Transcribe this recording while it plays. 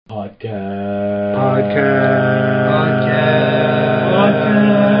Podcast.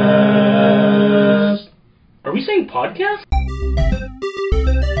 Are we saying podcast?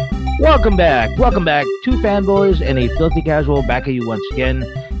 Welcome back. Welcome back. Two fanboys and a filthy casual back at you once again.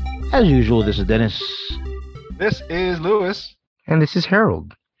 As usual, this is Dennis. This is Lewis. And this is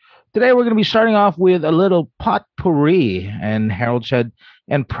Harold. Today we're going to be starting off with a little potpourri, and Harold said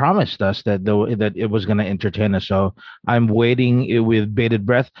and promised us that that it was going to entertain us. So I'm waiting with bated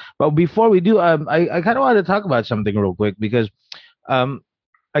breath. But before we do, I kind of want to talk about something real quick because I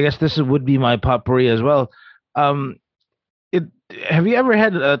guess would be my potpourri as well. Have you ever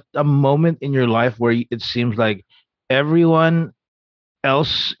had a moment in your life where it seems like everyone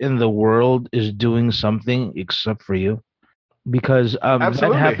else in the world is doing something except for you? Because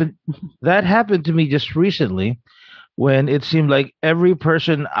that happened to me just recently when it seemed like every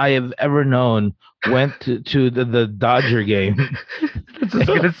person I have ever known went to the Dodger game. I was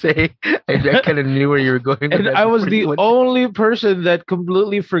gonna say I kind of knew where you were going. And I was the only person that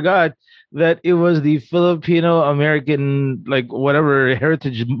completely forgot that it was the Filipino American, like, whatever,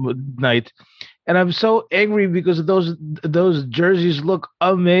 heritage night. And I'm so angry because those jerseys look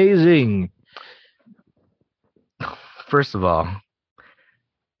amazing. First of all,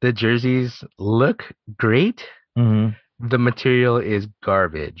 the jerseys look great. Mm-hmm. The material is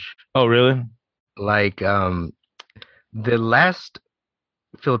garbage. Oh, really? Like the last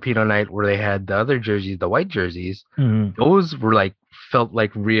Filipino night where they had the other jerseys, the white jerseys, those were felt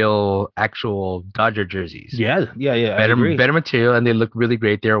like real, actual Dodger jerseys. Yeah. Better material, and they look really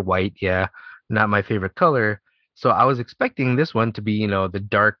great. They're white, yeah, not my favorite color. So I was expecting this one to be, the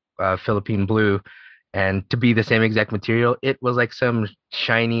dark Philippine blue, and to be the same exact material. It was like some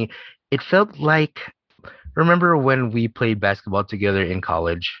shiny. It felt like, remember when we played basketball together in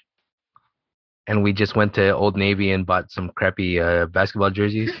college? And we just went to Old Navy and bought some crappy basketball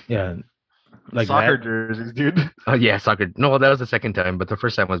jerseys. Yeah, like soccer jerseys, dude. Oh yeah, soccer. No, that was the second time, but the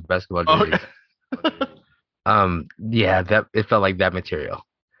first time was basketball jerseys. Yeah, that it felt like that material.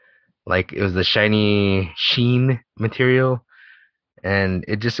 Like it was the shiny sheen material, and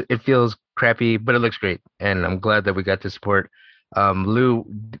it feels crappy, but it looks great, and I'm glad that we got to support. Lou,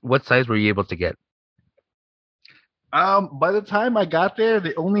 what size were you able to get? By the time I got there,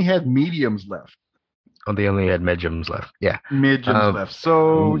 they only had mediums left. Oh, they only had mediums left. Yeah. Mediums left.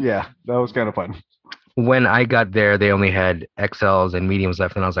 So, yeah, that was kind of fun. When I got there, they only had XLs and mediums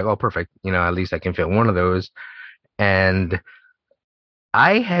left. And I was like, oh, perfect. At least I can fit one of those. And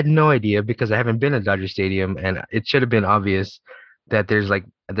I had no idea because I haven't been at Dodger Stadium. And it should have been obvious that there's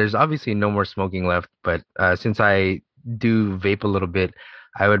obviously no more smoking left. But since I do vape a little bit,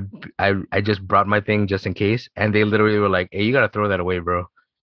 I just brought my thing just in case, and they literally were like, "Hey, you gotta throw that away, bro."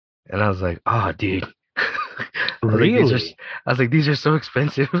 And I was like, "Oh, dude." Really? I was like, these are so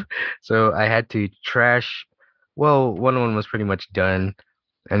expensive. So I had to trash. Well, one of them was pretty much done,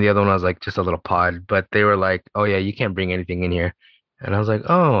 and the other one was like just a little pod. But they were like, "Oh yeah, you can't bring anything in here." And I was like,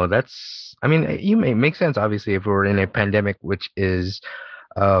 "Oh, that's. I mean, you may make sense. Obviously, if we're in a pandemic, which is,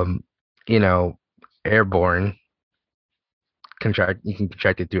 airborne." You can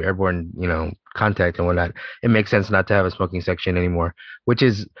contract it through airborne, contact and whatnot. It makes sense not to have a smoking section anymore, which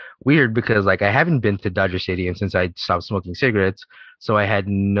is weird because I haven't been to Dodger Stadium since I stopped smoking cigarettes. So I had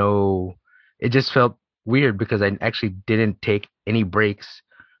it just felt weird because I actually didn't take any breaks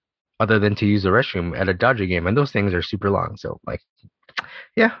other than to use the restroom at a Dodger game. And those things are super long. So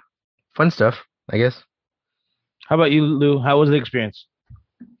yeah, fun stuff, I guess. How about you, Lou? How was the experience?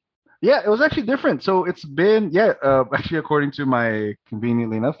 Yeah, it was actually different. So it's been, actually, according to my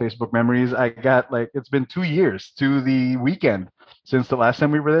conveniently enough Facebook memories, I got it's been 2 years to the weekend since the last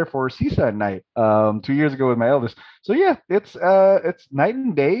time we were there for Seaside night, 2 years ago with my eldest. So yeah, it's night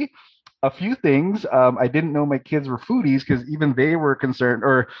and day. A few things. I didn't know my kids were foodies because even they were concerned,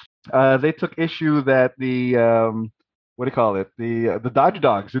 or they took issue that the what do you call it? The Dodger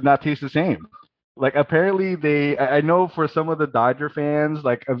dogs did not taste the same. Apparently I know for some of the Dodger fans,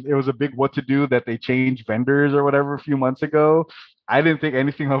 it was a big what to do that they changed vendors or whatever a few months ago. I didn't think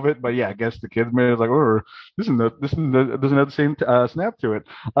anything of it, but yeah, I guess the kids made it like, oh, doesn't have the same snap to it.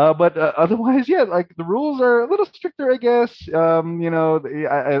 But otherwise, yeah, the rules are a little stricter, I guess.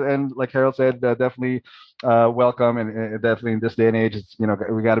 And like Harold said, definitely welcome, and definitely in this day and age, it's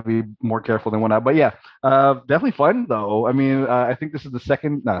we got to be more careful than whatnot. But yeah, definitely fun though. I mean, I think this is the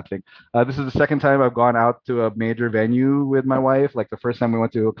second. No, I think this is the second time I've gone out to a major venue with my wife. Like the first time we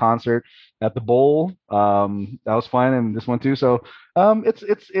went to a concert at the Bowl, that was fun, and this one too. So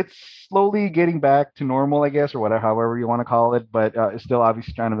it's slowly getting back to normal, I guess, or whatever, however you want to call it. But it's still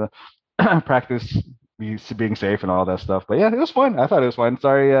obviously trying to practice being safe and all that stuff. But yeah, it was fun. I thought it was fun.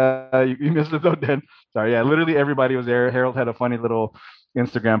 Sorry, you missed it though, Dan. Sorry. Yeah, literally everybody was there. Harold had a funny little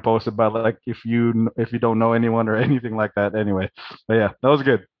Instagram post about like if you don't know anyone or anything like that. Anyway, but yeah, that was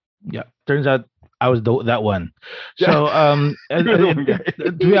good. Yeah, turns out I was that one. Yeah. So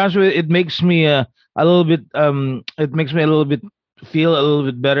to be honest with you, it makes me a little bit it makes me a little bit feel a little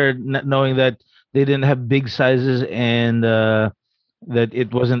bit better knowing that they didn't have big sizes and that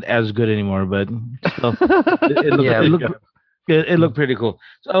it wasn't as good anymore. But still, it looked Yeah. it looked it looked pretty cool.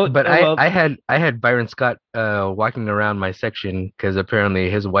 So, But well, I had Byron Scott walking around my section because apparently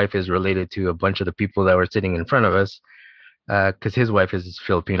his wife is related to a bunch of the people that were sitting in front of us because his wife is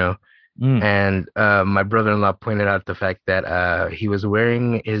Filipino. mm, And my brother-in-law pointed out the fact that he was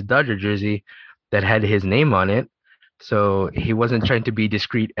wearing his Dodger jersey that had his name on it, so he wasn't trying to be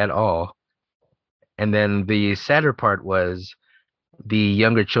discreet at all. And then the sadder part was the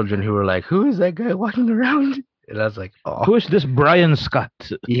younger children who were like, "Who is that guy walking around?" And I was like, "Oh, who is this Brian Scott?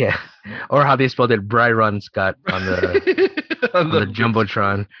 yeah," or how they spelled it, Byron Scott on the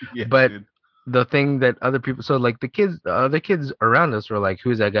jumbotron. Yeah, But dude. the thing that other people, so like the other kids around us were like,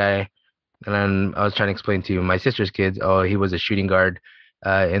 "Who's that guy?" And then I was trying to explain to my sister's kids, oh, he was a shooting guard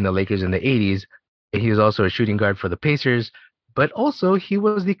in the Lakers in the 80s. He was also a shooting guard for the Pacers, but also he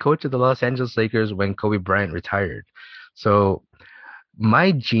was the coach of the Los Angeles Lakers when Kobe Bryant retired. So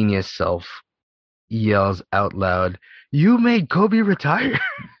my genius self yells out loud, "You made Kobe retire!"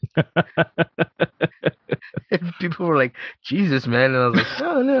 And people were like, "Jesus, man!" And I was like,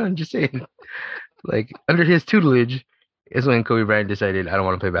 "No, no, I'm just saying." Like under his tutelage is when Kobe Bryant decided I don't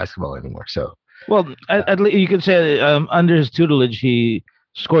want to play basketball anymore. So Well, at least you could say under his tutelage, he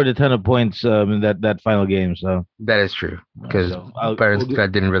scored a ton of points in that final game. So that is true because so Byron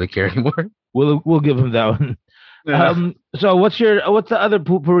Scott didn't really care anymore. we'll give him that one. Yeah. So what's the other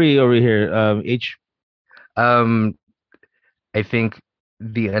poopery over here? H. Um, I think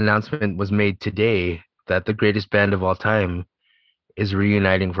the announcement was made today that the greatest band of all time is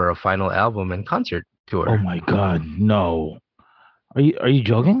reuniting for a final album and concert tour. Oh my God, no! Are you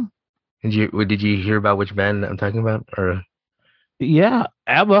joking? Did you hear about which band I'm talking about? Or Yeah,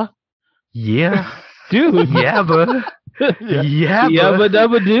 ABBA, yeah, dude. yeah, but yeah, Yabba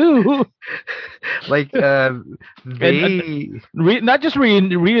dabba do. like they Not just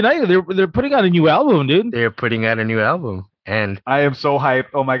reuniting. They're putting out a new album, dude. they're putting out a new album, and I am so hyped.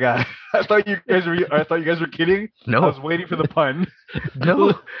 Oh my god. I thought you guys were kidding. I no, was waiting for the pun.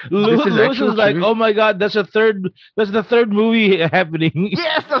 no, Lewis is is actual like, truth. oh my God, that's the third movie happening.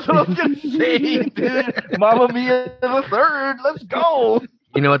 Yes, that's what I was gonna say, dude. Mamma Mia the third. Let's go.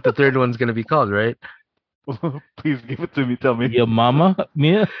 You know what the third one's gonna be called, right? Please give it to me. Tell me. Your mama,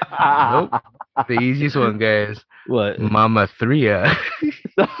 Mia. Nope. The easiest one, guys. What? Mama Thria.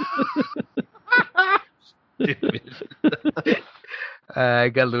 I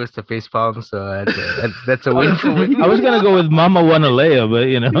got Lewis to face palm, so that's a win for me. I was gonna go with Mama Wanalea, but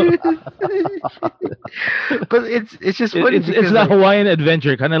you know, But it's just funny it's because the like, Hawaiian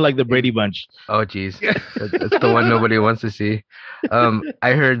Adventure, kind of like the Brady Bunch. oh geez, that's the one nobody wants to see.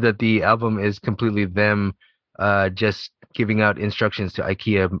 I heard that the album is completely them just giving out instructions to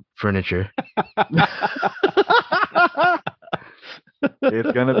IKEA furniture.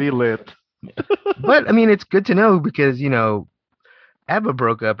 It's gonna be lit. But I mean, it's good to know because ABBA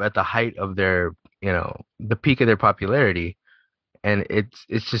broke up at the height of their, the peak of their popularity, and it's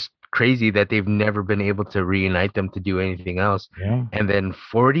just crazy that they've never been able to reunite them to do anything else. Yeah. And then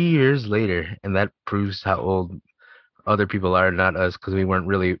 40 years later, and that proves how old other people are, not us, because we weren't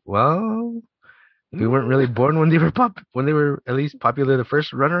really born when they were at least popular the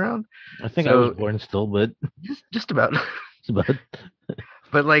first run around. I think I So- was born still, but Just about. it's about.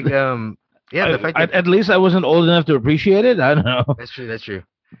 But like, yeah, the fact that At least I wasn't old enough to appreciate it. I don't know. that's true. That's true.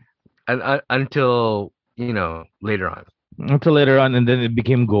 And until later on. Until later on, and then it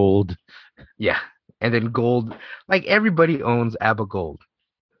became gold. Yeah. And then gold, like everybody owns ABBA Gold.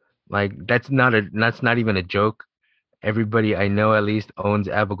 Like that's not even a joke. Everybody I know at least owns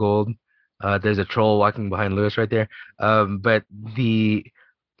ABBA Gold. There's a troll walking behind Lewis right there. But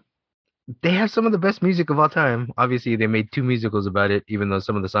they have some of the best music of all time. Obviously, they made 2 musicals about it, even though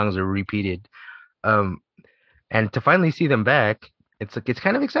some of the songs are repeated. And to finally see them back, it's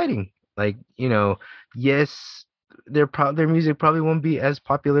kind of exciting. Like, yes, their music probably won't be as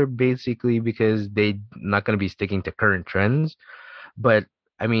popular basically because they're not going to be sticking to current trends. But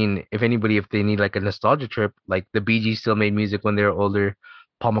I mean, if they need like a nostalgia trip, like the Bee Gees still made music when they were older,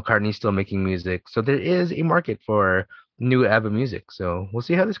 Paul McCartney's still making music. So there is a market for new ABBA music. So we'll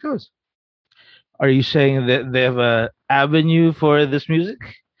see how this goes. Are you saying that they have a avenue for this music?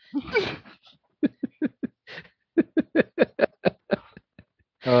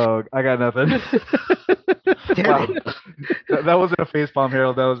 Oh, I got nothing. Damn Wow, it. that wasn't a face palm,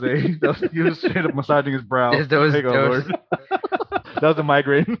 Harold. He was straight up massaging his brow. That was Like, oh that was Lord, that was a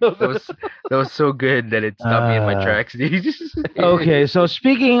migraine. that was that was so good that it stopped me in my Uh, tracks, dude. okay, so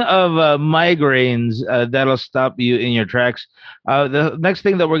speaking of migraines, that'll stop you in your tracks. The next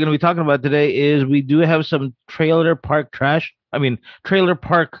thing that we're going to be talking about today is we do have some trailer park trash. I mean, trailer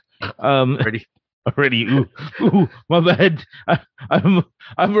park Already. already. Ooh, my bad. I'm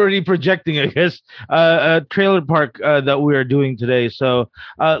I'm already projecting, I guess. Trailer park that we are doing today. So,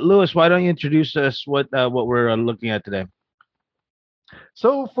 Lewis, why don't you introduce us what we're looking at today?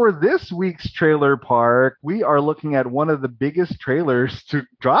 So for this week's trailer park, we are looking at one of the biggest trailers to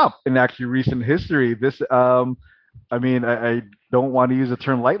drop in actually recent history. I mean, I don't want to use the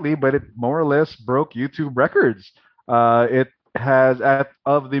term lightly, but it more or less broke YouTube records. It has, at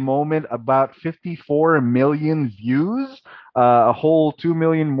of the moment, about 54 million views, a whole 2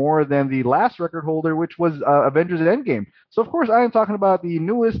 million more than the last record holder, which was Avengers Endgame. So, of course, I am talking about the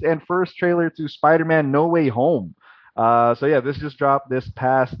newest and first trailer to Spider-Man No Way Home. So yeah, this just dropped this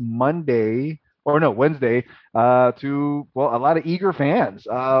past Monday, or no, Wednesday, to, well, a lot of eager fans.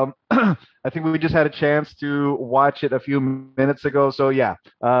 I think we just had a chance to watch it a few minutes ago. So yeah,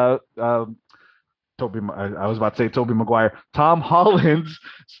 I was about to say Tobey Maguire, Tom Holland's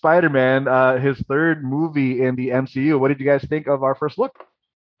Spider-Man, his third movie in the MCU. What did you guys think of our first look?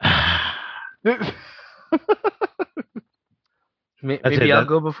 That's it. Maybe I'll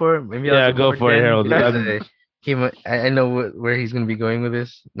go before. Maybe I'll Yeah, go go before for it, Jen Harold. because I know where he's going to be going with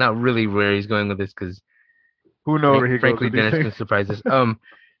this. Not really where he's going with this because Who knows where he goes frankly, with these Dennis things? can surprise us.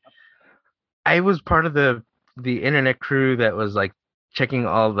 I was part of the internet crew that was like checking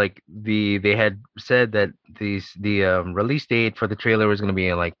all like they had said that the release date for the trailer was going to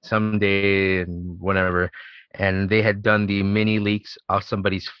be like someday and whatever, and they had done the mini leaks off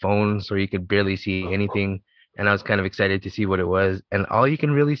somebody's phone so you could barely see anything, and I was kind of excited to see what it was, and all you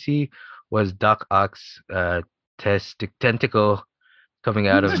can really see was Doc Ock's tentacle coming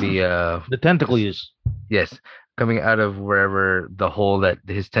out of the The tentacle s- use. yes, coming out of wherever the hole that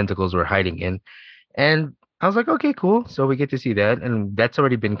his tentacles were hiding in. And I was like, okay, cool. So we get to see that, and that's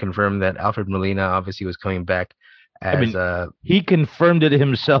already been confirmed that Alfred Molina obviously was coming back I as mean, he confirmed it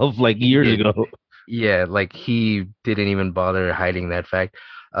himself like he years did. ago. Yeah, like he didn't even bother hiding that fact.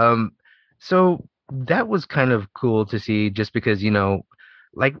 Um, so that was kind of cool to see just because,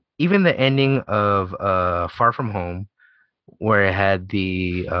 like even the ending of Far From Home, where it had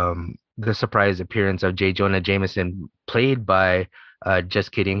the surprise appearance of J. Jonah Jameson played by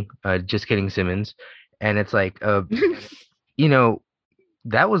Just Kidding Simmons. And it's like you know,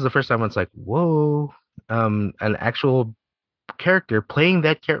 that was the first time it's like, whoa, an actual character playing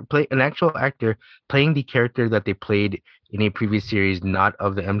play an actual actor playing the character that they played in a previous series, not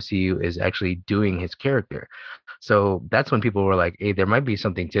of the MCU, is actually doing his character. So that's when people were like, hey, there might be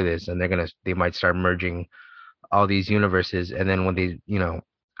something to this, and they might start merging all these universes. And then when they,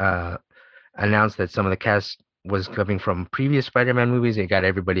 uh, announced that some of the cast was coming from previous Spider-Man movies, it got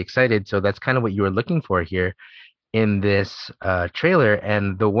everybody excited. So that's kind of what you were looking for here in this trailer.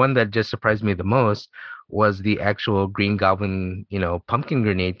 And the one that just surprised me the most was the actual Green Goblin, pumpkin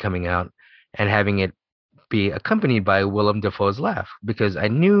grenade coming out and having it be accompanied by Willem Dafoe's laugh, because I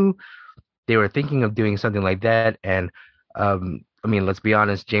knew they were thinking of doing something like that. And I mean, let's be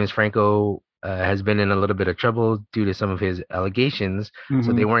honest, James Franco has been in a little bit of trouble due to some of his allegations.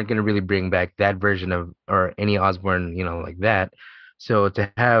 So they Mhm. weren't going to really bring back that version of, or any Osborn, like that. So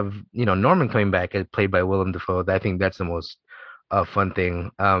to have, Norman coming back played by Willem Dafoe, I think that's the most fun thing.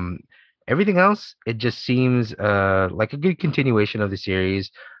 Everything else, it just seems like a good continuation of the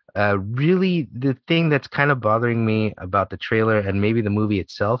series. Really, the thing that's kind of bothering me about the trailer and maybe the movie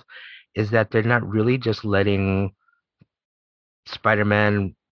itself is that they're not really just letting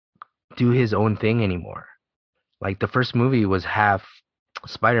Spider-Man do his own thing anymore. Like the first movie was half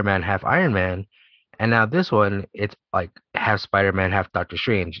Spider-Man, half Iron Man, and now this one it's like half Spider-Man, half Doctor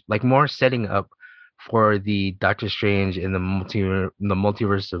Strange. Like more setting up for the Doctor Strange in the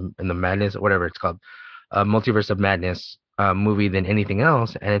multiverse of in the madness, or whatever it's called, multiverse of madness movie than anything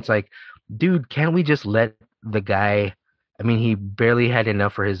else. And it's like, dude, can't we just let the guy? I mean, he barely had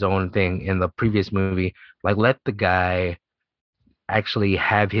enough for his own thing in the previous movie. Like, let the guy actually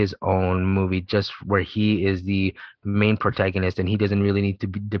have his own movie just where he is the main protagonist and he doesn't really need to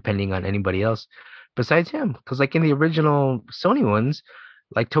be depending on anybody else besides him. Because like in the original Sony ones,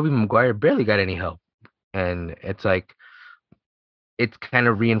 like Tobey Maguire barely got any help. And it's like it's kind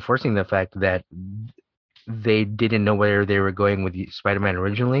of reinforcing the fact that they didn't know where they were going with Spider-Man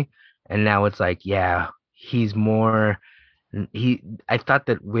originally. And now it's like, yeah, he's more he. I thought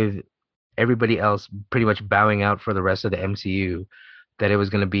that with everybody else pretty much bowing out for the rest of the MCU, that it was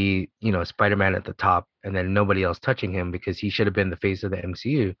going to be, Spider-Man at the top and then nobody else touching him because he should have been the face of the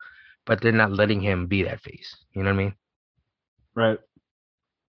MCU, but they're not letting him be that face. You know what I mean? Right.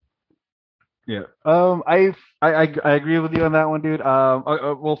 Yeah. I agree with you on that one, dude.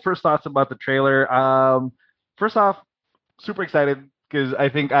 Well, first thoughts about the trailer. First off, super excited because I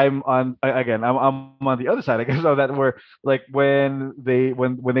think again, I'm on the other side, I guess, of that, where like when they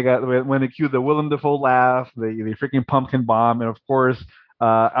cued the Willem Dafoe laugh, the freaking pumpkin bomb, and of course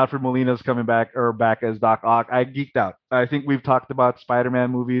Alfred Molina's coming back as Doc Ock. I geeked out. I think we've talked about Spider-Man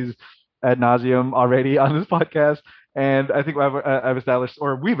movies ad nauseum already on this podcast. And I think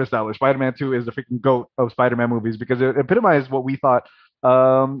we've established Spider-Man 2 is the freaking goat of Spider-Man movies because it epitomized what we thought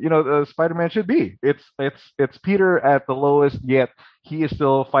Spider-Man should be. It's Peter at the lowest, yet he is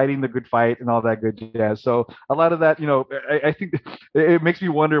still fighting the good fight and all that good jazz. So a lot of that, I think it makes me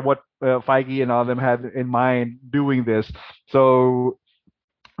wonder what Feige and all of them had in mind doing this. So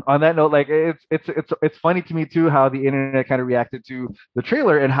on that note, like it's funny to me too how the internet kind of reacted to the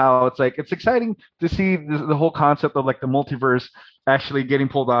trailer and how it's like it's exciting to see the whole concept of like the multiverse actually getting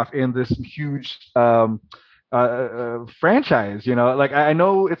pulled off in this huge franchise. Like I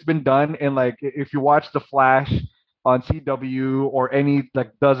know it's been done in like if you watch The Flash on CW or any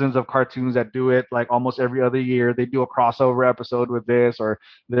like dozens of cartoons that do it like almost every other year. They do a crossover episode with this, or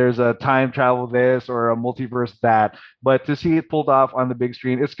there's a time travel this, or a multiverse that. But to see it pulled off on the big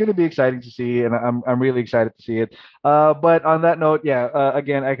screen, it's going to be exciting to see, and I'm really excited to see it. But on that note, yeah,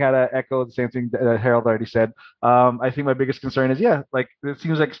 again, I gotta echo the same thing that Harold already said. I think my biggest concern is, yeah, like it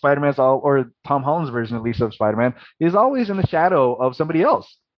seems like Spider-Man's or Tom Holland's version at least of Spider-Man is always in the shadow of somebody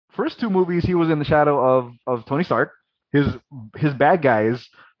else. First two movies, he was in the shadow of Tony Stark. His his bad guys,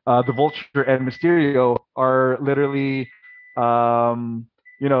 the Vulture and Mysterio, are literally, from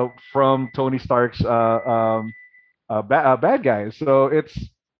Tony Stark's bad guys. So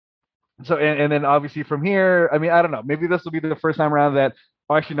and then obviously from here, I mean, I don't know. Maybe this will be the first time around that.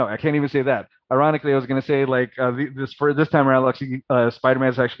 Oh, actually, no, I can't even say that. Ironically, I was gonna say like this time around, actually,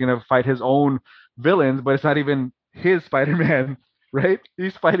 Spider-Man is actually gonna fight his own villains, but it's not even his Spider-Man, right?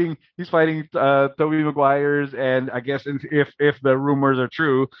 He's fighting Tobey Maguire's, and I guess if the rumors are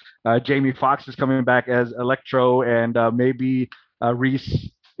true, Jamie Foxx is coming back as Electro, and maybe Reese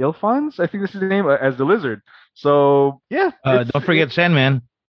Ilfons, I think this is the name, as the Lizard. So yeah, don't forget Sandman.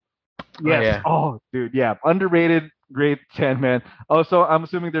 yes. Oh, yeah. Oh, dude, yeah, underrated, great Sandman. Also, I'm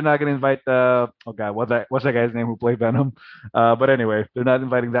assuming they're not gonna invite oh god, what's that guy's name who played Venom? But anyway, they're not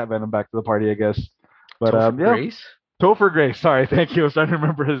inviting that Venom back to the party, I guess. But Topher yeah. Grace? Topher Grace. Sorry, thank you. I was trying to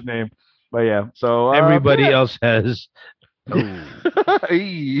remember his name. But yeah, so Everybody yeah. else has. Oh.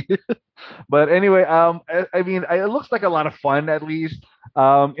 But anyway, I mean, it looks like a lot of fun, at least.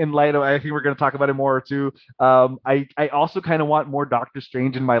 In light of, I think we're going to talk about it more too. I also kind of want more Doctor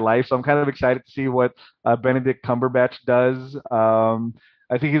Strange in my life, so I'm kind of excited to see what Benedict Cumberbatch does.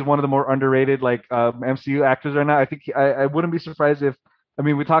 I think he's one of the more underrated like MCU actors right now. I think I wouldn't be surprised if. I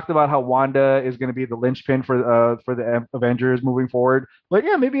mean, we talked about how Wanda is going to be the linchpin for the Avengers moving forward, but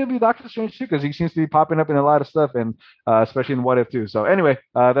yeah, maybe it'll be Doctor Strange too because he seems to be popping up in a lot of stuff, and especially in What If too. So anyway,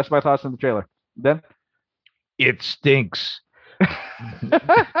 that's my thoughts on the trailer. Then It stinks.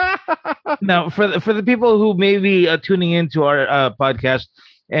 Now, for the people who may be tuning into our podcast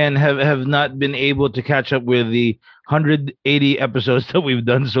and have not been able to catch up with the 180 episodes that we've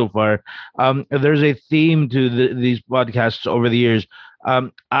done so far, there's a theme to these podcasts over the years.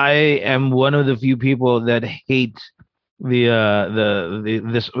 I am one of the few people that hate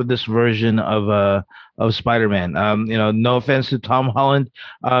this version of Spider-Man. No offense to Tom Holland,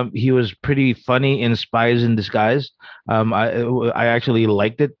 he was pretty funny in Spies in Disguise. I actually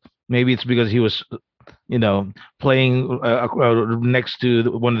liked it. Maybe it's because he was, playing next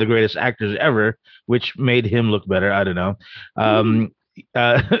to one of the greatest actors ever, which made him look better. I don't know.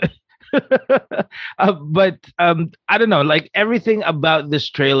 Uh, but I don't know. Like everything about this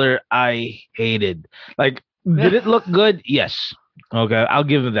trailer, I hated. Like, did it look good? Yes. Okay, I'll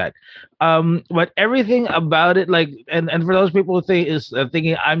give them that. But everything about it, like, and for those people who think is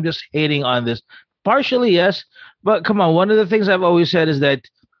thinking I'm just hating on this, partially yes. But come on, one of the things I've always said is that,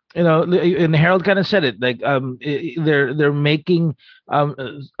 and Harold kind of said it, like they're making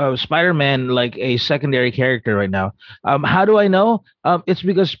Spider-Man like a secondary character right now. How do I know? It's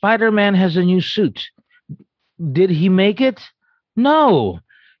because Spider-Man has a new suit. Did he make it? No.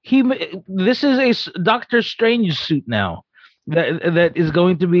 This is a Doctor Strange suit now. That is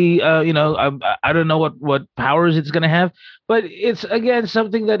going to be, I don't know what powers it's going to have, but it's again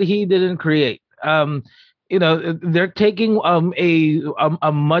something that he didn't create. they're taking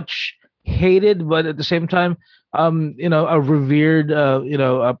a much hated, but at the same time, a revered,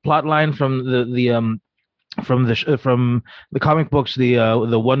 a plot line from from the comic books,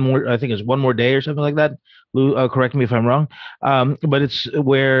 the one more, I think it's One More Day or something like that. Lou, correct me if I'm wrong. But it's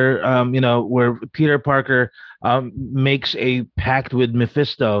where where Peter Parker makes a pact with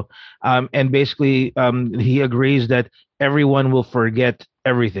Mephisto, and basically he agrees that everyone will forget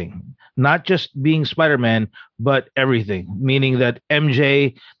everything, not just being Spider-Man, but everything. Meaning that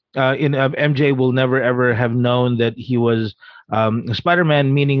MJ will never ever have known that he was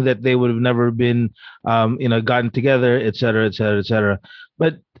Spider-Man, meaning that they would have never been gotten together, et cetera, et cetera, et cetera.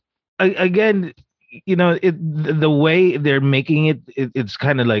 But again, the way they're making it's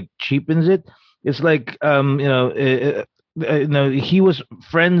kind of like cheapens it. It's like he was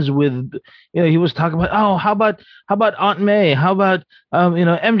friends with, he was talking about, oh, how about Aunt May, how about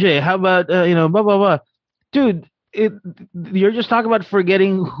MJ, how about blah blah blah. Dude, you're just talking about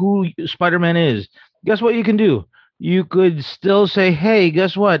forgetting who Spider-Man is. Guess what you can do? You could still say, hey,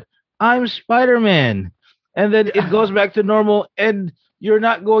 guess what? I'm Spider-Man. And then it goes back to normal, and you're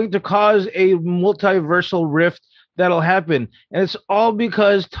not going to cause a multiversal rift that'll happen. And it's all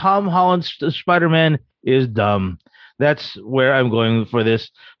because Tom Holland's Spider-Man is dumb. That's where I'm going for this.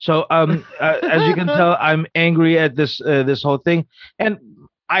 So, as you can tell, I'm angry at this whole thing, and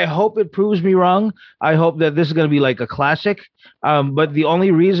I hope it proves me wrong. I hope that this is going to be like a classic. But the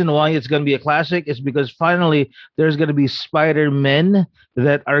only reason why it's going to be a classic is because finally there's going to be Spider-Men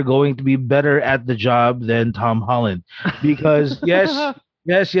that are going to be better at the job than Tom Holland. Because yes,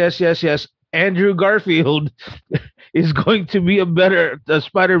 yes, yes, yes, yes, Andrew Garfield is going to be a better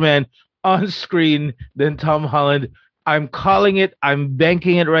Spider-Man on screen than Tom Holland. I'm calling it. I'm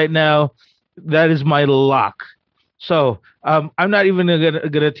banking it right now. That is my lock. So I'm not even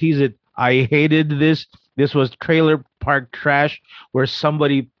gonna tease it. I hated this. This was trailer park trash where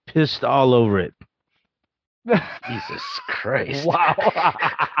somebody pissed all over it. Jesus Christ! Wow.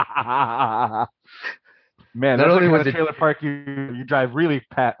 Man, Not that's only like was in a it- trailer park you drive really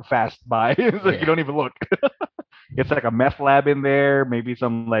fast by. It's like Yeah. you don't even look. It's like a meth lab in there, maybe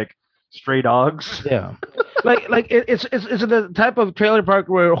some like stray dogs. Yeah, it's the type of trailer park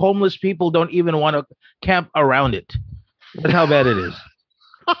where homeless people don't even want to camp around it. That's how bad it is.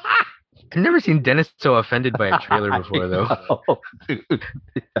 I've never seen Dennis so offended by a trailer before, though. Oh, dude.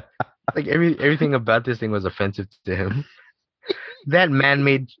 Like everything about this thing was offensive to him. The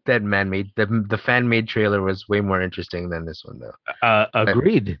fan made trailer was way more interesting than this one, though.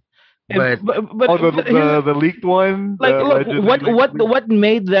 Agreed. But- but Oh, here's- the leaked one. like the look, allegedly what leaked- what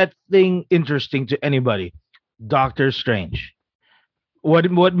made that thing interesting to anybody? Doctor Strange.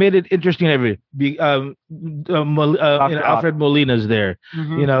 What made it interesting to everybody? Alfred Molina's there.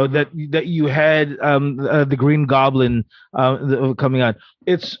 Mhm. That you had the Green Goblin coming out.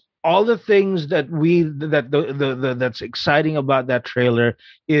 It's all the things that's exciting about that trailer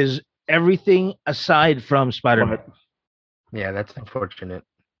is everything aside from Spider-Man. But, yeah, that's unfortunate.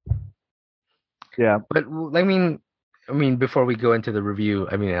 yeah. But I mean, before we go into the review,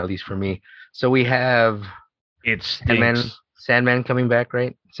 I mean, at least for me, so we have It Sandman, stinks. Sandman coming back,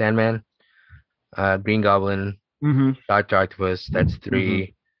 right? Sandman, Green Goblin, Mm-hmm. Doctor Octopus. That's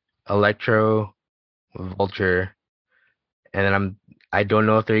 3. Electro, Vulture, and then I don't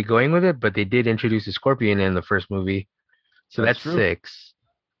know if they're going with it, but they did introduce a Scorpion in the first movie, so That's that's true. 6.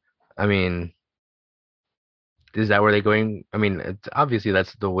 I mean, is that where they're going? I mean, obviously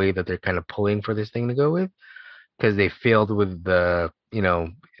that's the way that they're kind of pulling for this thing to go with, because they failed with the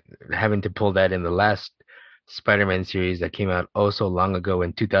having to pull that in the last Spider-Man series that came out oh so long ago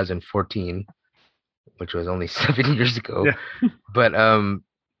in 2014, which was only 7 years ago. Yeah. But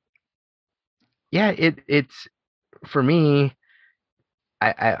yeah, it's for me.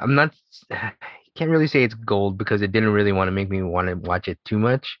 I'm not. Can't really say it's gold because it didn't really want to make me want to watch it too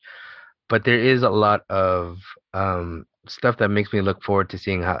much. But there is a lot of stuff that makes me look forward to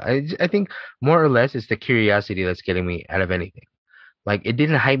seeing how. I think more or less it's the curiosity that's getting me out of anything. Like it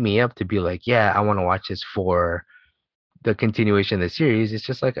didn't hype me up to be like, yeah, I want to watch this for the continuation of the series. It's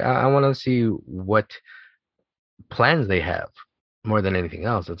just like I want to see what plans they have more than anything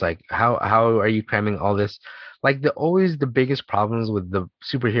else. It's like how are you cramming all this? Like the biggest problems with the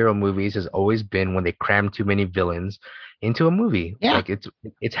superhero movies has always been when they cram too many villains into a movie. Yeah. Like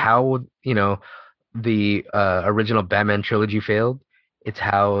it's how the original Batman trilogy failed. It's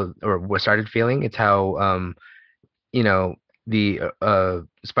how or what started failing. It's how the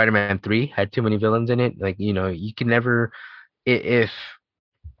Spider-Man 3 had too many villains in it. Like you can never if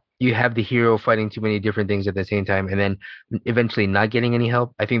you have the hero fighting too many different things at the same time, and then eventually not getting any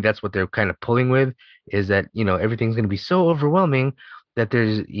help. I think that's what they're kind of pulling with, is that everything's going to be so overwhelming that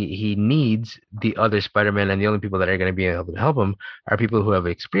he needs the other Spider-Man, and the only people that are going to be able to help him are people who have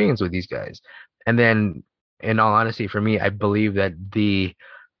experience with these guys. And then, in all honesty, for me, I believe that the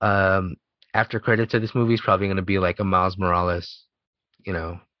um, after credits of this movie is probably going to be like a Miles Morales,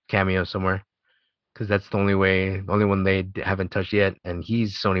 cameo somewhere, because that's the only one they haven't touched yet, and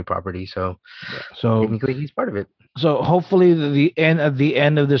he's Sony property, so So technically he's part of it. so hopefully the end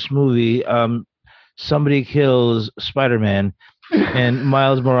of this movie, somebody kills Spider-Man and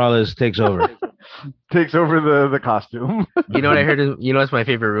Miles Morales takes over. Takes over the costume. You know what I heard? What's my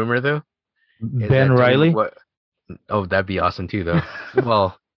favorite rumor though? Is Ben that Riley. Oh, that'd be awesome too, though.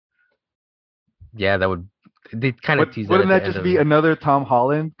 Well, yeah, that would. They kind of tease that. Wouldn't at that the just end be of, another Tom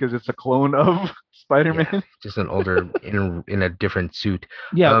Holland because it's a clone of Spider-Man? yeah, just an older in a different suit.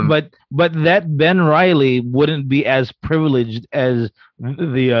 Yeah, but that Ben Riley wouldn't be as privileged as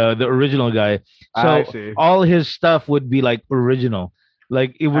the original guy. I So see. all his stuff would be like original.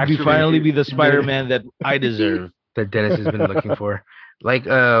 Like it would Actually, finally be the yeah. Spider-Man that I deserve. That Dennis has been looking for. Like,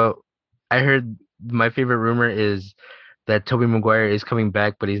 I heard my favorite rumor is that Tobey Maguire is coming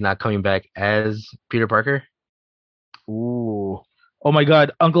back, but he's not coming back as Peter Parker. Ooh. Oh my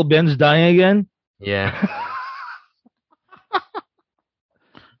God, Uncle Ben's dying again. Yeah.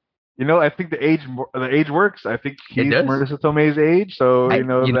 I think the age works. I think It he's does. Marissa Tomei's age, so I, you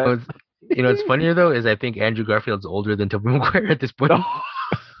know you know, that. what's funnier though is I think Andrew Garfield's older than Tobey Maguire at this point.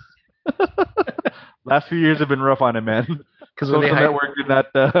 Last few years have been rough on him, man. Because when Social they network did not.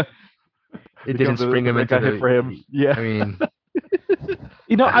 it become didn't spring him the into right hit the. for him. Yeah. I mean,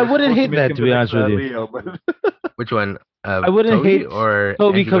 I wouldn't Supposed to hate make that him to the be next, honest with you. Leo, but which one? I wouldn't Toby hate or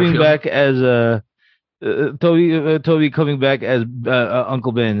Toby Andrew coming Garfield? back as Toby coming back as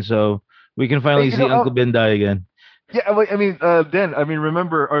Uncle Ben, so we can finally Hey, see Uncle Ben die again. yeah, I mean, Dan, I mean,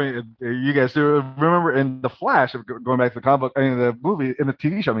 remember, I mean, you guys do remember in the Flash, going back to the comic book, I mean, the movie, in the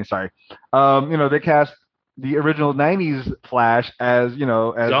TV show, I mean, sorry, they cast the original '90s Flash as,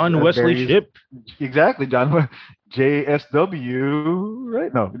 John as Wesley Barry's, Shipp. exactly, John JSW,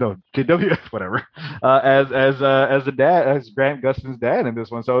 right? No, JW, whatever, as the dad, as Grant Gustin's dad in this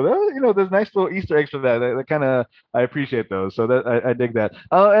one. So there's nice little Easter eggs for that. That kind of I appreciate those. So that I dig that.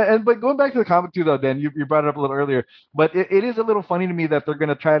 But going back to the comic too, though, Dan, you brought it up a little earlier, but it is a little funny to me that they're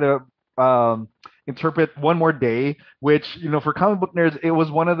gonna try to interpret One More Day, which for comic book nerds, it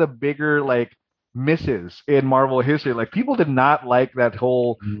was one of the bigger like misses in Marvel history. Like people did not like that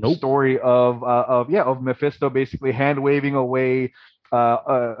whole Nope. story of Mephisto basically hand waving away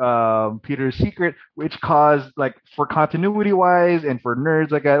Peter's secret, which caused like for continuity wise and for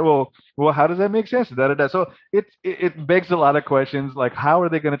nerds like well how does that make sense? Da, da, da. So it begs a lot of questions like how are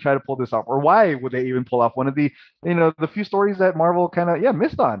they going to try to pull this off, or why would they even pull off one of the few stories that Marvel kind of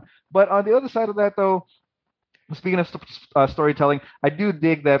missed on. But on the other side of that though, speaking of storytelling, I do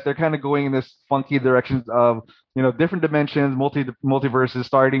dig that they're kind of going in this funky directions of different dimensions, multiverses,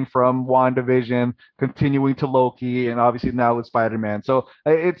 starting from WandaVision, continuing to Loki, and obviously now with Spider-Man. So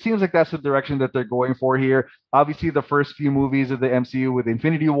it seems like that's the direction that they're going for here. Obviously, the first few movies of the MCU with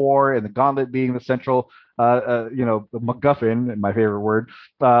Infinity War and the Gauntlet being the central, the MacGuffin, my favorite word,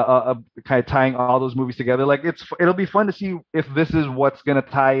 kind of tying all those movies together. Like it'll be fun to see if this is what's gonna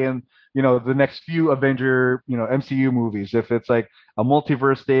tie in the next few Avenger, MCU movies. If it's like a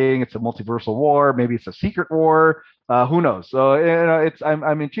multiverse thing, it's a multiversal war, maybe it's a secret war. Who knows? So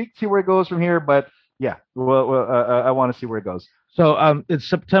I'm intrigued to see where it goes from here. But yeah, I want to see where it goes. So it's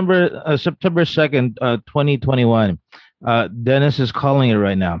September 2nd, 2021. Dennis is calling it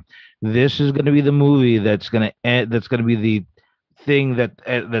right now. This is going to be the movie that's going to end. That's going to be the thing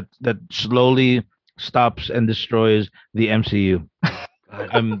that slowly stops and destroys the MCU.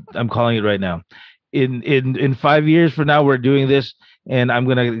 I'm calling it right now. In 5 years from now, we're doing this, and I'm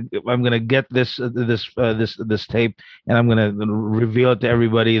gonna get this tape, and I'm gonna reveal it to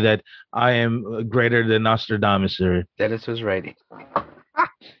everybody that I am greater than Nostradamus. Sir. Dennis was right.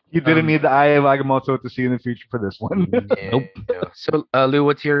 You didn't need the Eye of Agamotto to see in the future for this one. Nope. No. So, Lou,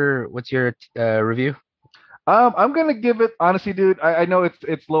 what's your review? I'm gonna give it honestly, dude. I know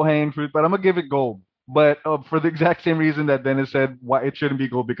it's low hanging fruit, but I'm gonna give it gold. But for the exact same reason that Dennis said why it shouldn't be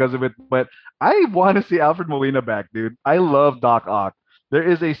gold because of it. But I want to see Alfred Molina back, dude. I love Doc Ock. There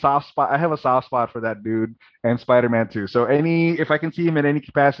is a soft spot. I have a soft spot for that dude and Spider-Man too. So if I can see him in any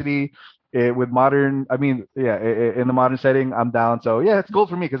capacity, with modern, I mean, yeah, in the modern setting, I'm down. So yeah, it's gold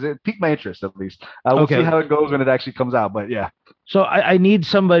for me because it piqued my interest at least. We'll see how it goes when it actually comes out. But yeah. So I need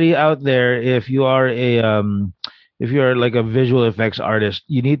somebody out there. If you are if you're like a visual effects artist,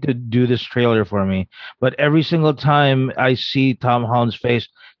 you need to do this trailer for me. But every single time I see Tom Holland's face,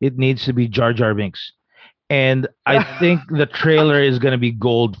 it needs to be Jar Jar Binks. And I think the trailer is going to be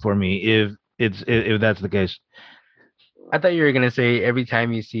gold for me if that's the case. I thought you were gonna say every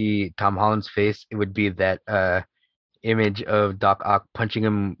time you see Tom Holland's face, it would be that image of Doc Ock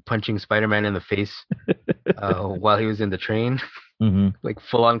punching Spider-Man in the face while he was in the train, Hmm. like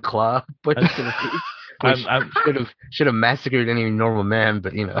full on claw punch in the face. Which I'm should have massacred any normal man,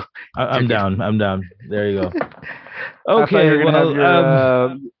 but I'm took it. down. I'm down. There you go. I thought you Okay, were gonna have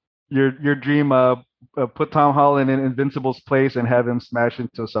well, your dream put Tom Holland in Invincible's place and have him smash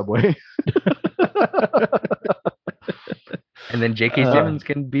into a subway. And then J.K. Simmons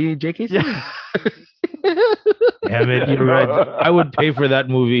can be J.K. Simmons. damn it, you're right. I would pay for that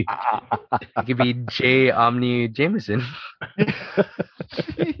movie. It could be J. Omni Jameson.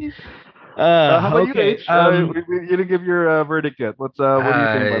 How about you, Okay. H? You didn't give your verdict yet. What do you think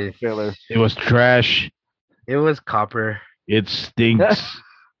about the trailer? It was trash. It was Copper. It stinks.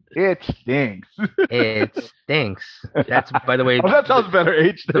 It stinks. It stinks. That's, by the way, Oh, that sounds better,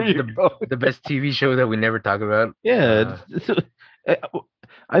 H. There you go. the best TV show that we never talk about. Yeah,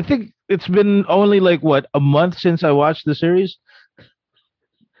 I think it's been only like what, a month since I watched the series.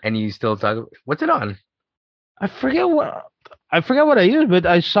 And you still talk. What's it on? I forget what I used, but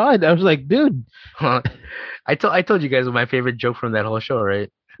I saw it. I was like, dude, I told you guys my favorite joke from that whole show, right?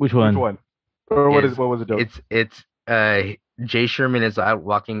 which Which one? one? Or what was the joke? It's Jay Sherman is out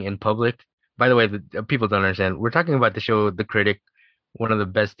walking in public. By the way, people don't understand. We're talking about the show The Critic, one of the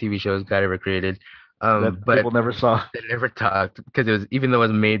best TV shows God ever created. That But people never saw. they never talked because it was, even though it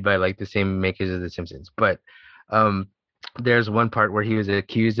was made by like the same makers as The Simpsons. But um, there's one part where he was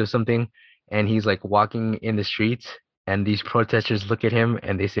accused of something, and he's like walking in the streets, and these protesters look at him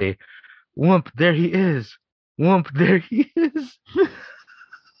and they say, "Wump, there he is. Wump, there he is."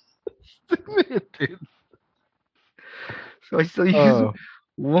 Dude. So I still use Oh.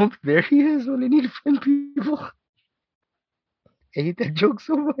 "Wump, there he is" when I need to find people. I hate that joke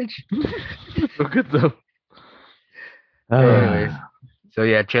so much. Look at them. Anyways, so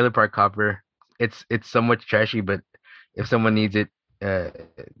yeah, Trailer Park Copper. It's somewhat trashy, but if someone needs it,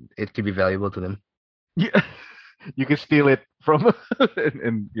 it could be valuable to them. Yeah. You can steal it from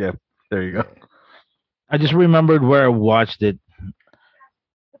and yeah, there you go. I just remembered where I watched it,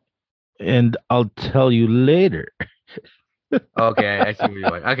 and I'll tell you later. Okay, I see what you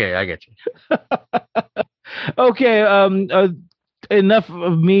want. Okay, I get you. Okay, enough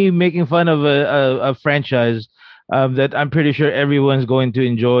of me making fun of a franchise that I'm pretty sure everyone's going to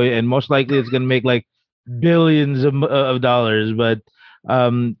enjoy, and most likely it's going to make like billions of dollars. But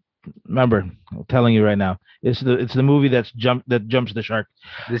um, remember, I'm telling you right now, it's the movie that jumps the shark.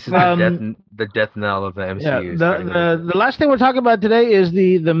 This is the death knell of the Yeah, MCU. the last thing we're talking about today is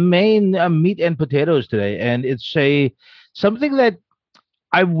the main meat and potatoes today, and it's something that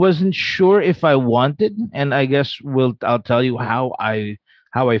I wasn't sure if I wanted, and I guess I'll tell you how I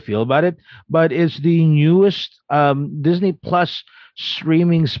feel about it. But it's the newest Disney Plus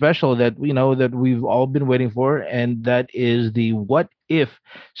streaming special that that we've all been waiting for, and that is the What If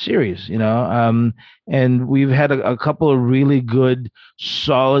series. And we've had a couple of really good,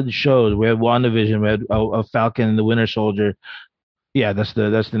 solid shows. We had WandaVision, we had a Falcon and the Winter Soldier. Yeah, that's the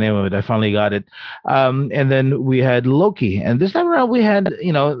name of it. I finally got it. And then we had Loki, and this time around we had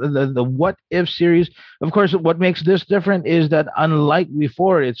the What If series. Of course, what makes this different is that unlike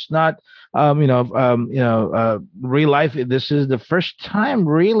before, it's not real life. This is the first time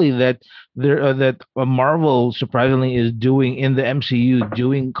really that Marvel surprisingly is doing in the MCU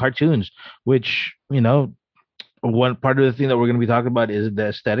doing cartoons, which one part of the thing that we're going to be talking about is the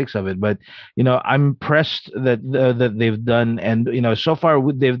aesthetics of it. But I'm impressed that they've done, and so far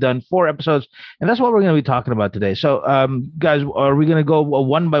they've done 4 episodes, and that's what we're going to be talking about today. So guys, are we going to go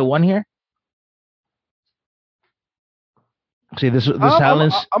one by one here? See, the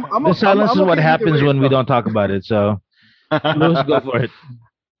silence the silence is what happens when we don't talk about it. So let's go for it.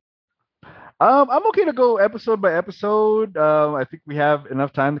 I'm okay to go episode by episode. I think we have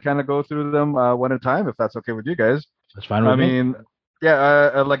enough time to kind of go through them one at a time, if that's okay with you guys. That's fine with I me. mean,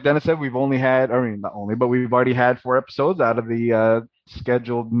 yeah, like Dennis said, we've only had, I mean, not only, but we've already had 4 episodes out of the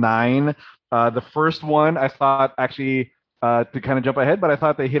scheduled 9. The first one, I thought actually, to kind of jump ahead, but I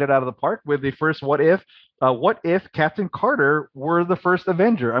thought they hit it out of the park with the first What If. What if Captain Carter were the first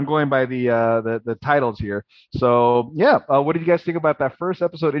Avenger? I'm going by the titles here. So yeah, what did you guys think about that first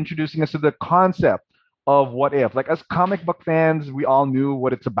episode, introducing us to the concept of What If? Like as comic book fans, we all knew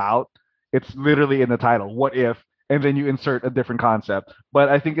what it's about. It's literally in the title, What If, and then you insert a different concept. But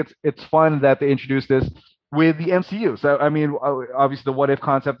I think it's fun that they introduced this. with the MCU. So I mean, obviously the what if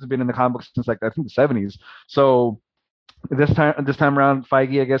concept has been in the comic books since like I think the 70s. So this time around,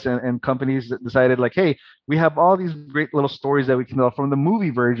 Feige, I guess, and companies decided like, hey, we have all these great little stories that we can tell from the movie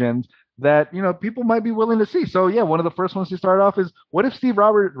versions that people might be willing to see. So yeah, one of the first ones to start off is what if Steve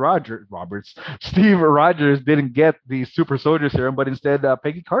Rogers didn't get the super soldier serum, but instead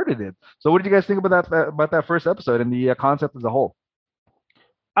Peggy Carter did. So what did you guys think about that first episode and the concept as a whole?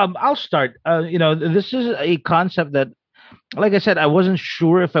 I'll start. This is a concept that, like I said, I wasn't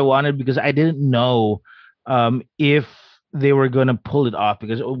sure if I wanted because I didn't know if they were going to pull it off.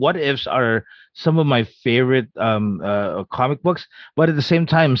 Because what ifs are some of my favorite comic books, but at the same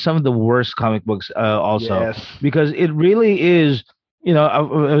time, some of the worst comic books also. Yes. Because it really is,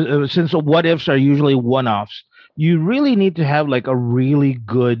 since what ifs are usually one offs, you really need to have like a really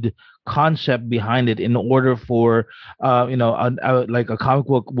good concept behind it in order for like a comic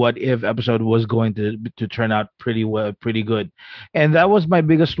book what if episode was going to turn out pretty well, pretty good. And that was my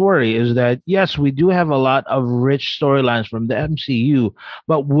biggest worry, is that yes, we do have a lot of rich storylines from the MCU,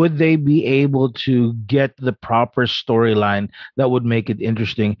 but would they be able to get the proper storyline that would make it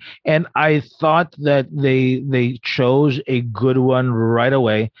interesting? And I thought that they chose a good one right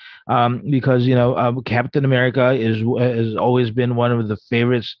away, because Captain America is has always been one of the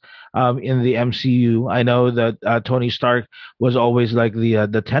favorites in the MCU. I know that Tony Stark was always like the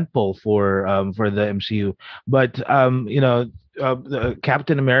tentpole for the MCU, but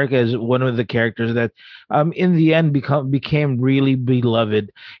Captain America is one of the characters that in the end became really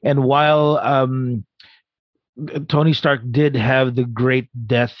beloved. And while Tony Stark did have the great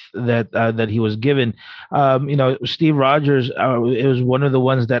death that he was given. Steve Rogers was one of the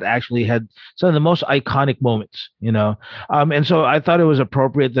ones that actually had some of the most iconic moments. And so I thought it was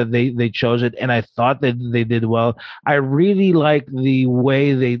appropriate that they chose it, and I thought that they did well. I really like the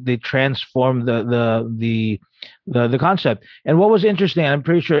way they transformed the concept. And what was interesting, I'm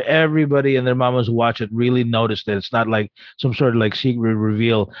pretty sure everybody and their mamas watch it really noticed that it's not like some sort of like secret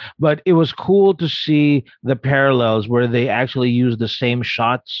reveal, but it was cool to see the parallels where they actually use the same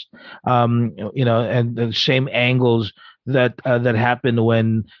shots, and the same angles that happened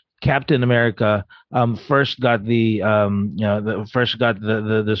when Captain America first got the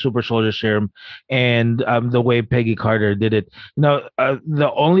super soldier serum, and the way Peggy Carter did it.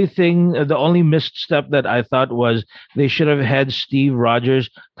 The only misstep that I thought was they should have had Steve Rogers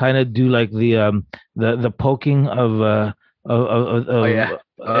kind of do like the poking Oh yeah.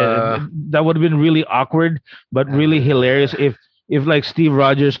 that would have been really awkward, but really hilarious if like Steve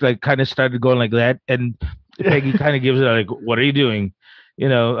Rogers like kind of started going like that, and Peggy kind of gives it like, "What are you doing?"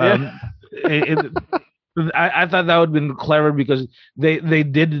 Yeah. I thought that would have been clever because they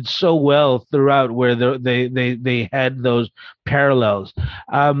did it so well throughout, where they had those parallels.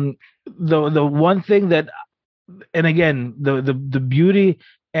 The one thing that, and again, the beauty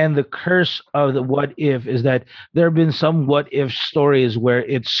and the curse of the what if is that there have been some what if stories where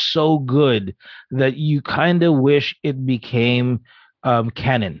it's so good that you kind of wish it became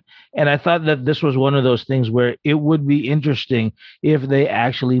canon. And I thought that this was one of those things where it would be interesting if they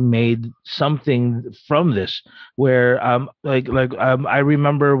actually made something from this. Where I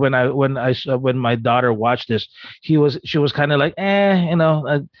remember when my daughter watched this, she was kind of like,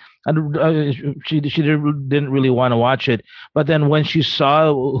 she didn't really want to watch it. But then when she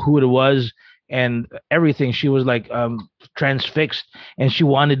saw who it was and everything, she was like transfixed, and she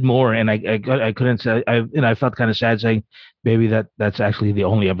wanted more. And I couldn't say, I felt kind of sad saying, "Baby, that's actually the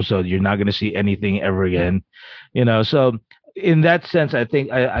only episode. You're not going to see anything ever again." So in that sense, I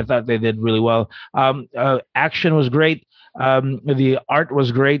think I thought they did really well. Action was great. The art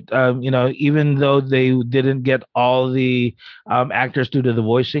was great. Even though they didn't get all the actors due to the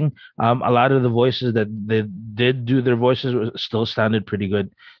voicing, a lot of the voices that they did do their voices still sounded pretty good.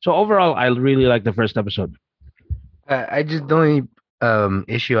 So overall, I really liked the first episode. I just the only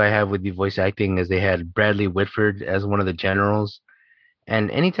issue I have with the voice acting is they had Bradley Whitford as one of the generals. And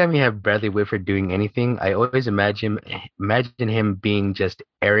anytime you have Bradley Whitford doing anything, I always imagine him being just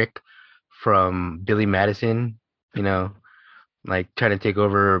Eric from Billy Madison, like trying to take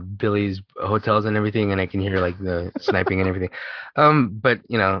over Billy's hotels and everything, and I can hear like the sniping and everything. But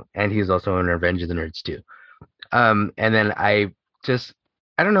and he's also in Revenge of the Nerds too. And then I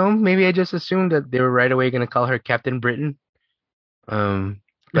don't know, maybe I just assumed that they were right away going to call her Captain Britain.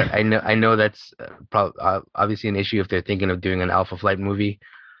 But I know that's obviously an issue if they're thinking of doing an Alpha Flight movie.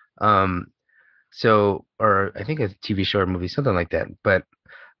 Or I think a TV show or movie, something like that. But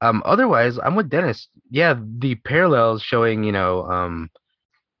otherwise, I'm with Dennis. Yeah, the parallels showing,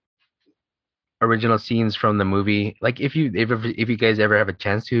 original scenes from the movie. Like if you guys ever have a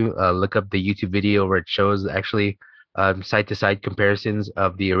chance to look up the YouTube video where it shows actually side to side comparisons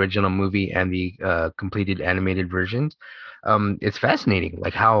of the original movie and the completed animated versions. It's fascinating,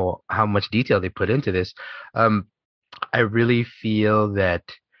 like how much detail they put into this. Um, I really feel that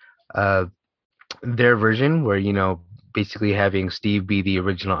uh, their version, where basically having Steve be the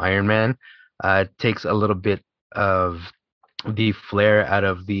original Iron Man, takes a little bit of the flair out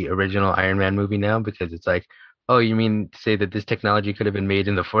of the original Iron Man movie now, because it's like, oh, you mean to say that this technology could have been made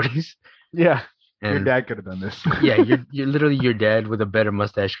in the 40s? Yeah, your And dad could have done this. yeah, you're literally your dad with a better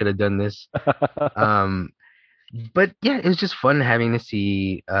mustache could have done this. Um, but yeah, it was just fun having to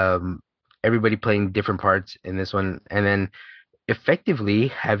see everybody playing different parts in this one, and then effectively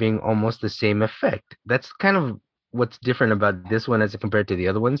having almost the same effect. That's kind of what's different about this one as compared to the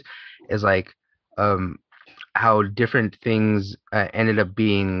other ones, is like um how different things ended up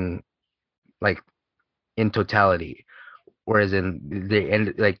being, like, in totality. Whereas in they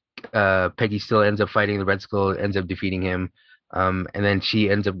end like Peggy still ends up fighting the Red Skull, ends up defeating him, and then she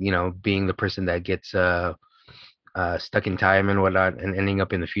ends up being the person that gets stuck in time and whatnot and ending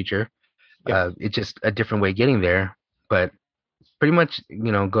up in the future. Yep. It's just a different way getting there, but pretty much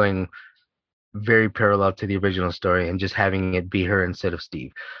going very parallel to the original story and just having it be her instead of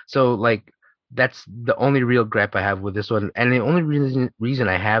Steve. So like that's the only real gripe I have with this one, and the only reason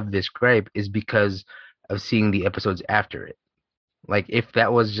I have this gripe is because of seeing the episodes after it. Like if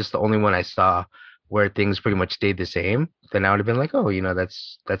that was just the only one I saw where things pretty much stayed the same, then I would have been like, oh,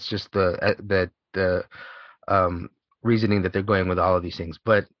 that's just the um reasoning that they're going with all of these things.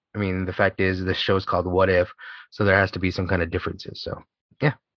 But I mean, the fact is the show's called What If, so there has to be some kind of differences. So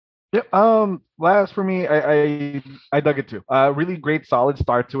yeah. Yep. Last for me, I dug it too. Really great, solid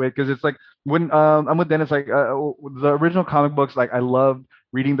start to it because it's like when I'm with Dennis, like the original comic books, like I loved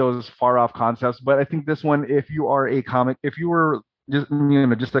reading those far off concepts. But I think this one, if you were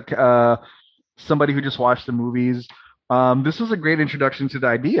just a somebody who just watched the movies, this was a great introduction to the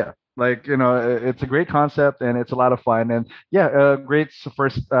idea. Like, it's a great concept and it's a lot of fun. And yeah, great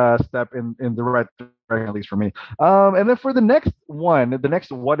first step in the right direction, at least for me. And then for the next one, the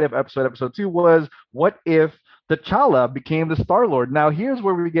next What If episode two was what if T'Challa became the Star Lord? Now, here's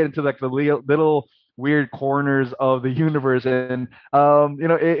where we get into like the little weird corners of the universe. And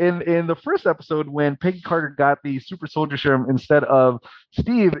in the first episode, when Peggy Carter got the super soldier serum instead of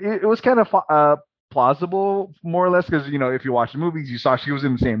Steve, it was kind of plausible, more or less, because if you watch the movies, you saw she was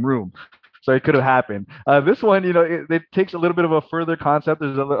in the same room, so it could have happened. This one, it takes a little bit of a further concept.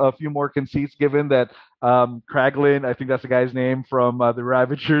 There's a few more conceits given that Kraglin, I think that's the guy's name from the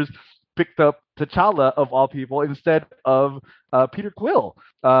Ravagers, picked up T'Challa of all people instead of Peter Quill,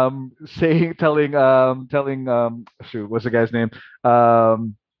 shoot, what's the guy's name?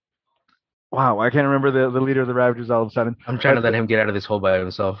 Wow, I can't remember the leader of the Ravagers all of a sudden. I'm trying to let him get out of this hole by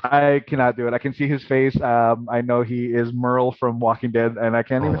himself. I cannot do it. I can see his face. I know he is Merle from Walking Dead, and I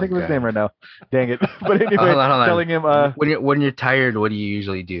can't Oh even my think of his God. name right now. Dang it. But anyway, Hold on. telling him, When you're tired, what do you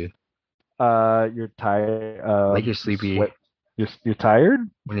usually do? you're tired. Like you're sleepy. Sweat. You're tired.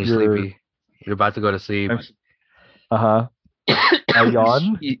 When you're sleepy, you're about to go to sleep. Uh-huh.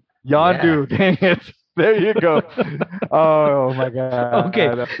 Yawn. You- Yawn, Yeah. dude. Dang it. There you go. Oh my God. Okay,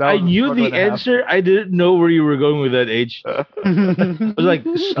 That I was a knew struggle the and a half. answer. I didn't know where you were going with that, H. I was like,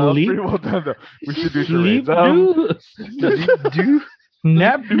 sleep, Pretty well done though. We should do sleep, charades. do,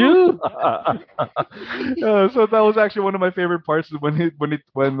 nap, do. So that was actually one of my favorite parts is when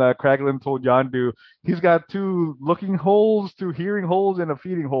Kraglin told Yondu he's got two looking holes, two hearing holes, and a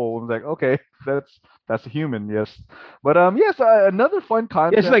feeding hole. I was like, okay, that's a human, yes. But yes, another fun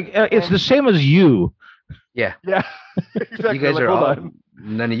concept. It's like it's the same as you. Yeah. Yeah, exactly. You guys Like, are hold all. on.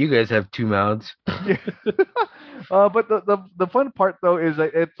 None of you guys have two mouths. Yeah. But the fun part though is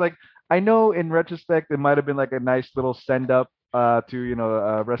that it's like I know in retrospect it might have been like a nice little send up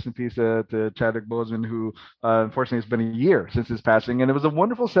to rest in peace to Chadwick Boseman, who unfortunately it's been a year since his passing, and it was a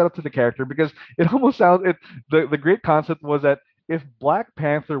wonderful setup to the character because it almost sounds the great concept was that if Black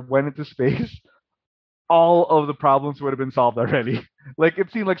Panther went into space, all of the problems would have been solved already. Like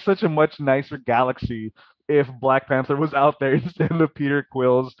it seemed like such a much nicer galaxy if Black Panther was out there instead of Peter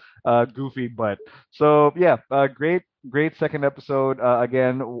Quill's goofy butt. So yeah, great second episode.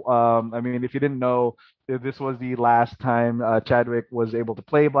 Again, I mean, if you didn't know, this was the last time Chadwick was able to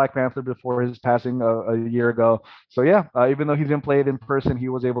play Black Panther before his passing a year ago. So yeah, even though he didn't play it in person, he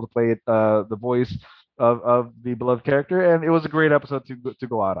was able to play it the voice of the beloved character, and it was a great episode to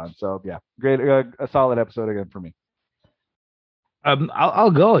go out on. So yeah, great, a solid episode again for me.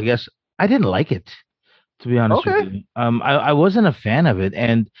 I'll go. I guess I didn't like it. To be honest with Okay. you, I wasn't a fan of it,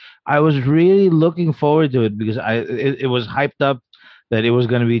 and I was really looking forward to it because it was hyped up that it was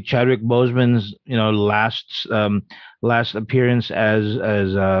going to be Chadwick Boseman's last appearance as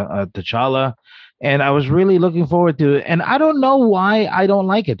T'Challa, and I was really looking forward to it. And I don't know why I don't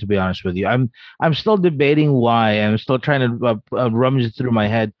like it. To be honest with you, I'm still debating why. I'm still trying to rummage it through my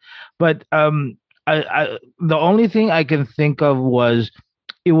head, but the only thing I can think of was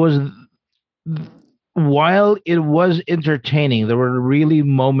it was while it was entertaining, there were really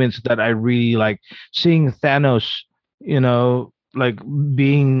moments that I really like seeing Thanos, like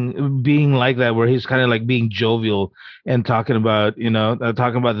being like that, where he's kind of like being jovial and talking about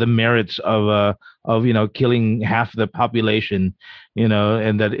the merits of killing half the population,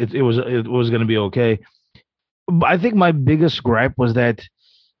 and that it was going to be okay. But I think my biggest gripe was that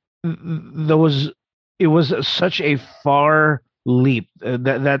there was it was such a far leap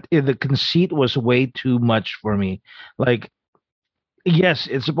the conceit was way too much for me. Like, yes,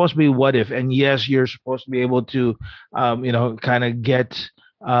 it's supposed to be what if, and yes, you're supposed to be able to kind of get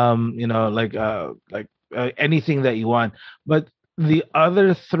anything that you want, but the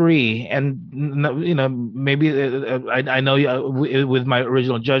other three, and maybe I know with my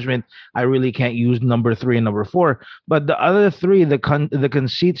original judgment I really can't use number three and number four, but the other three, the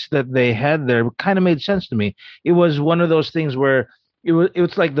conceits that they had there kind of made sense to me. It was one of those things where it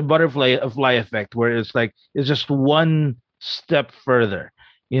was like the butterfly fly effect, where it's like it's just one step further.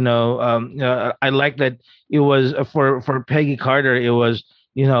 I like that it was for Peggy Carter. It was,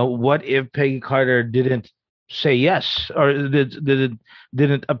 what if Peggy Carter didn't say yes, or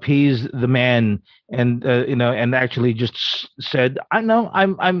didn't appease the man, and and actually just said, I know,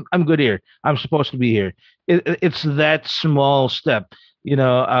 I'm good here. I'm supposed to be here. It's that small step.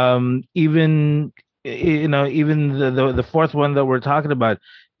 Even the fourth one that we're talking about,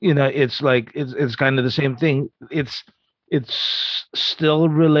 it's like it's kind of the same thing. It's still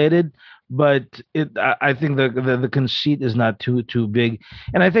related, but I think the conceit is not too big,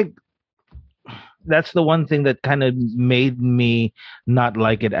 and I think that's the one thing that kind of made me not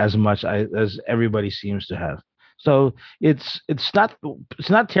like it as much as everybody seems to have. So it's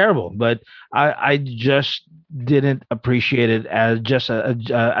not terrible, but I just didn't appreciate it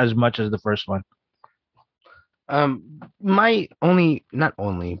as much as the first one. My only, not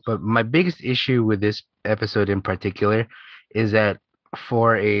only, but my biggest issue with this episode in particular is that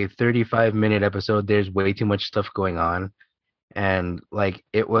for a 35-minute episode, there's way too much stuff going on. And like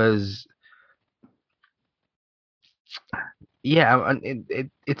it was, yeah,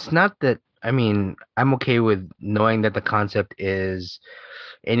 it's not that, I mean, I'm okay with knowing that the concept is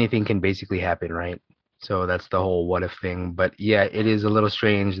anything can basically happen, right? So that's the whole what if thing. But yeah, it is a little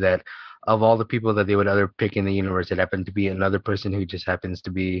strange that of all the people that they would other pick in the universe, it happened to be another person who just happens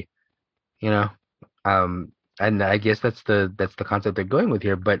to be, you know, and I guess that's the concept they're going with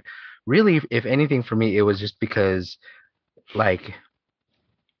here. But really, if anything, for me, it was just because like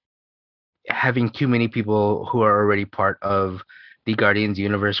having too many people who are already part of the Guardians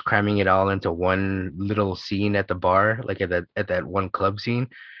universe, cramming it all into one little scene at the bar, like at that one club scene.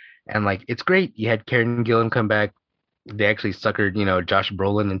 And like it's great. You had Karen Gillan come back. They actually suckered, Josh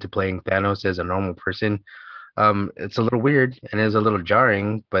Brolin into playing Thanos as a normal person. It's a little weird and it's a little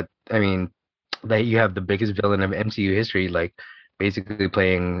jarring, but I mean, that you have the biggest villain of MCU history, like basically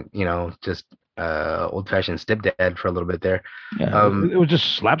playing, just old fashioned stepdad for a little bit there. Yeah, Um, it was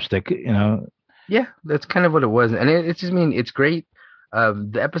just slapstick. yeah, that's kind of what it was, and it's just, I mean, it's great.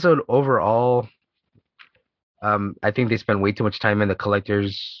 The episode overall, I think they spent way too much time in the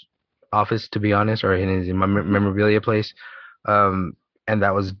collector's office, to be honest, or in his memorabilia place. And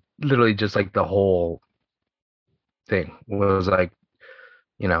that was literally just like the whole thing was like,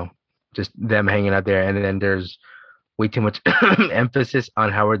 you know, just them hanging out there. And then there's way too much emphasis on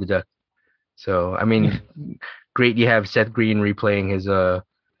Howard the Duck. So, I mean, great you have Seth Green replaying his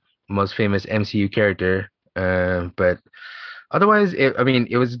most famous MCU character. But otherwise, I mean,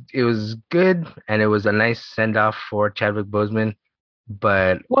 it was good, and it was a nice send off for Chadwick Boseman.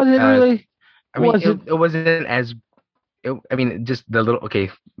 But Was it really? I mean, Was it? it wasn't as I mean, just the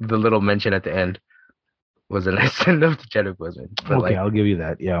little mention at the end was a nice send off to Chadwick Boseman. But Okay, like I'll give you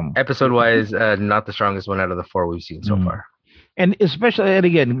that. Yeah. episode wise, not the strongest one out of the four we've seen so Mm. far. And especially, and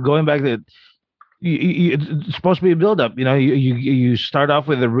again, going back to it's supposed to be a build up. You start off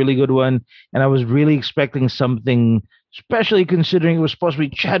with a really good one, and I was really expecting something, especially considering it was supposed to be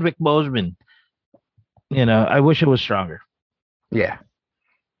Chadwick Boseman. I wish it was stronger. Yeah.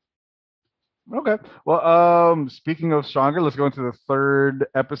 Okay. Well, speaking of stronger, let's go into the third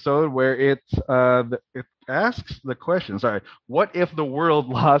episode where it asks the question. Sorry, what if the world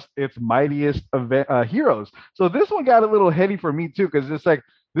lost its mightiest heroes? So this one got a little heady for me too, because it's like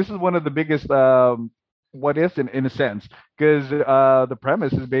this is one of the biggest what ifs in a sense, because the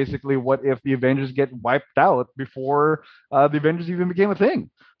premise is basically what if the Avengers get wiped out before the Avengers even became a thing.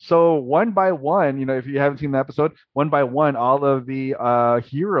 So one by one, if you haven't seen the episode, one by one, all of the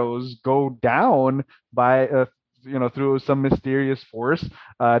heroes go down by through some mysterious force.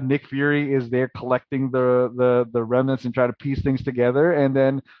 Nick Fury is there collecting the remnants and try to piece things together, and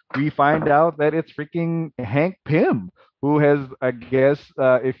then we find out that it's freaking Hank Pym. Who has, I guess,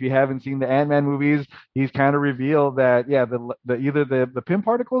 if you haven't seen the Ant-Man movies, he's kind of revealed that, yeah, the either the Pym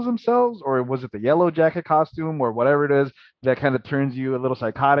particles themselves, or was it the Yellow Jacket costume, or whatever it is, that kind of turns you a little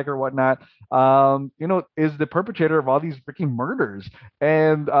psychotic or whatnot, is the perpetrator of all these freaking murders.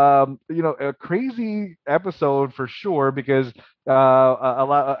 And, a crazy episode for sure, because a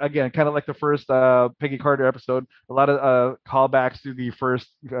lot, again, kind of like the first Peggy Carter episode, a lot of callbacks to the first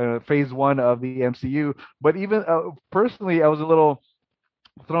phase one of the MCU. But even personally, I was a little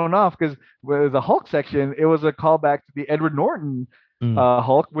thrown off because with the Hulk section, it was a callback to the Edward Norton Mm.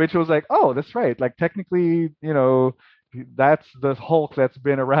 Hulk, which was like, oh, that's right. Like technically, that's the Hulk that's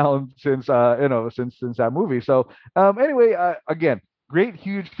been around since since that movie. So anyway, again, great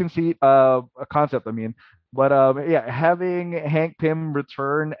huge conceit a concept, I mean. But yeah, having Hank Pym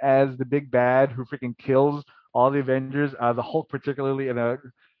return as the big bad who freaking kills all the Avengers, the Hulk particularly in a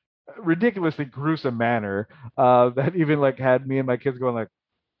ridiculously gruesome manner, that even like had me and my kids going like,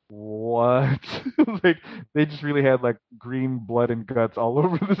 what? Like they just really had like green blood and guts all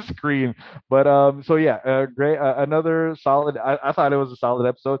over the screen. But so yeah, great. Another solid. I thought it was a solid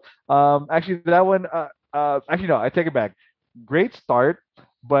episode. Actually, that one. Actually, no, I take it back. Great start,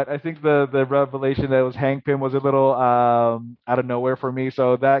 but I think the revelation that it was Hank Pym was a little out of nowhere for me.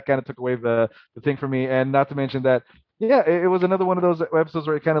 So that kind of took away the thing for me. And not to mention that, yeah, it was another one of those episodes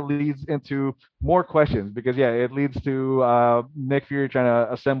where it kind of leads into more questions, because yeah, it leads to Nick Fury trying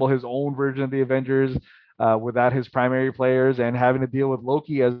to assemble his own version of the Avengers without his primary players, and having to deal with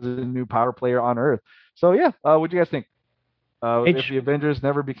Loki as a new power player on Earth. So yeah, what do you guys think? If H the Avengers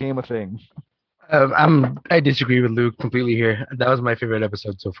never became a thing. I disagree with Luke completely here. That was my favorite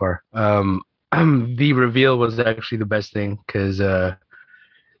episode so far. The reveal was actually the best thing because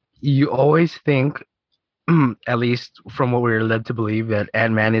you always think, at least from what we were led to believe, that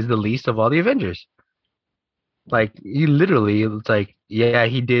Ant-Man is the least of all the Avengers. Like you literally, it's like, yeah,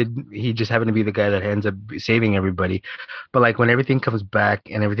 he just happened to be the guy that ends up saving everybody. But like when everything comes back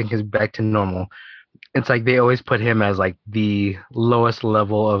and everything comes back to normal, it's like they always put him as like the lowest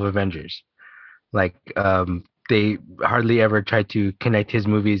level of Avengers. Like they hardly ever try to connect his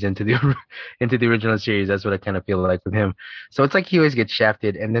movies into the into the original series. That's what I kind of feel like with him. So it's like he always gets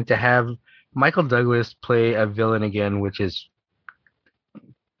shafted, and then to have Michael Douglas play a villain again, which is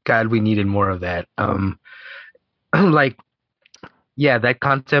God, we needed more of that. Like yeah, that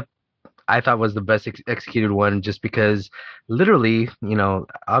concept I thought was the best executed one, just because literally,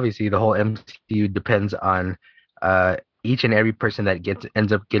 obviously the whole MCU depends on each and every person that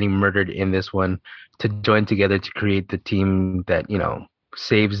ends up getting murdered in this one to join together to create the team that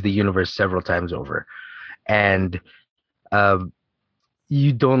saves the universe several times over. And um,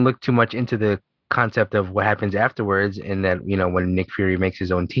 you don't look too much into the concept of what happens afterwards, in that when Nick Fury makes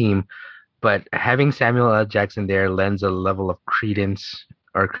his own team, but having Samuel L. Jackson there lends a level of credence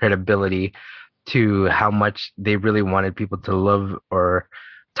or credibility to how much they really wanted people to love or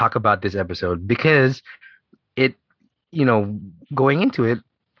talk about this episode, because it, going into it,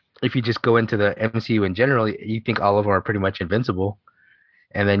 if you just go into the MCU in general, you think all of them are pretty much invincible.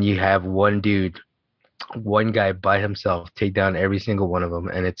 And then you have one dude, one guy by himself take down every single one of them.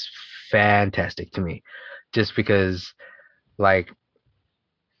 And it's fantastic to me, just because, like,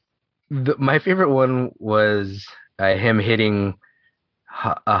 my favorite one was him hitting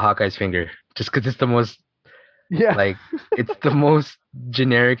Hawkeye's finger, just because it's the most Yeah. like it's the most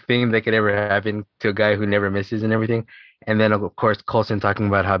generic thing that could ever happen to a guy who never misses and everything. And then of course Coulson talking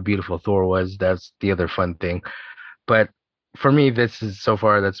about how beautiful Thor was. That's the other fun thing. But for me, that's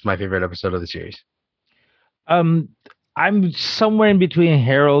my favorite episode of the series. um I'm somewhere in between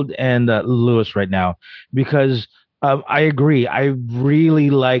Harold and Lewis right now, because I agree. I really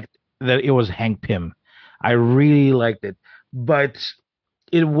liked that it was Hank Pym. I really liked it, but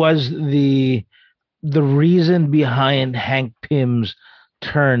it was the reason behind Hank Pym's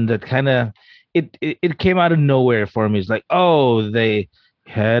turn that kind of it came out of nowhere for me. It's like, oh, they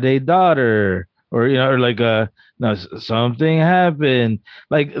had a daughter, or or like no, something happened.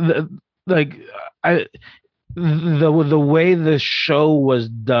 Like like I the way the show was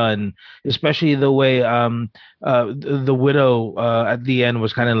done, especially the way the widow at the end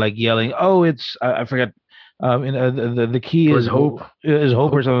was kind of like yelling, "Oh, it's I forget." The key It was Hope. is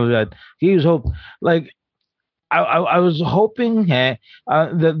hope or Hope. something like that. Key is hope. Like I was hoping that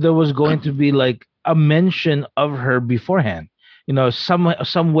there was going to be like a mention of her beforehand.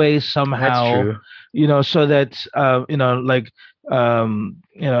 Some way That's somehow, true. so that like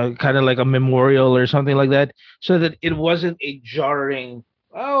kind of like a memorial or something like that, so that it wasn't a jarring.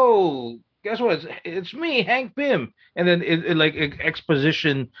 Oh, guess what? It's me, Hank Pym, and then it like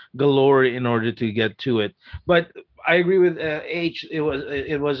exposition galore in order to get to it. But I agree with H. There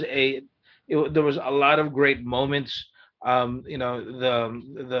was a lot of great moments.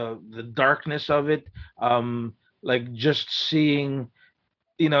 The darkness of it, like just seeing,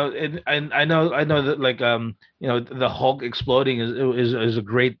 and I know that like the Hulk exploding is a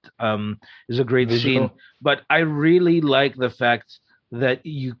great scene, Visual. but I really like the fact that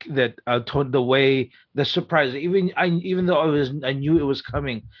the way the surprise, even though I knew it was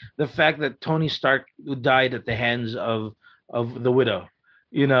coming, the fact that Tony Stark died at the hands of the widow,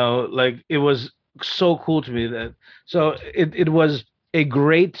 like it was so cool to me. That so it was a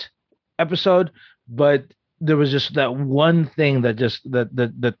great episode, but there was just that one thing that just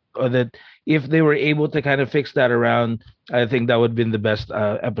that if they were able to kind of fix that around, I think that would have been the best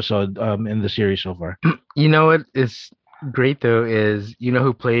episode in the series so far. You know what is great though is you know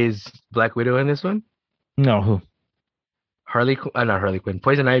who plays Black Widow in this one? No, who? Not Harley Quinn,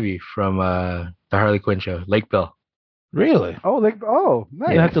 Poison Ivy from the Harley Quinn show, Lake Bell. Really? Nice. Gonna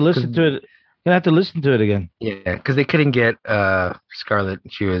Yeah, have to because listen to it. Gonna have to listen to it again. yeah, because they couldn't get Scarlet.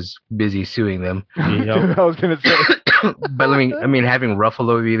 She was busy suing them. Yep. I was gonna say. But I mean, having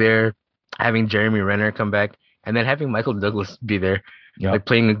Ruffalo be there, having Jeremy Renner come back, and then having Michael Douglas be there, Yep. like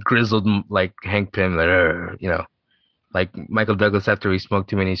playing a grizzled like Hank Pym, like like Michael Douglas after he smoked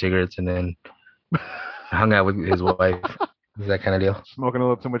too many cigarettes and then hung out with his wife. Is that kind of deal? Smoking a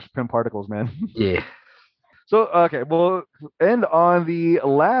little too much Pim particles, man. Yeah. So okay, we'll end on the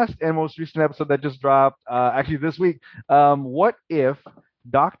last and most recent episode that just dropped, actually this week. What if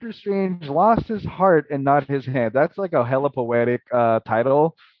Doctor Strange lost his heart and not his hand? That's like a hella poetic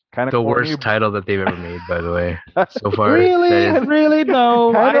title, kind of The corny. worst title that they've ever made, by the way. So far, Really, that is really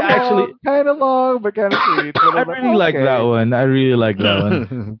no. Kind I of actually, long, kind of long, but kind of sweet. But I I'm like, really like that okay. one. I really like that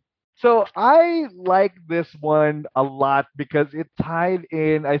one. So I like this one a lot because it tied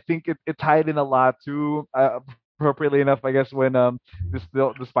in. I think it tied in a lot too. Appropriately enough, I guess when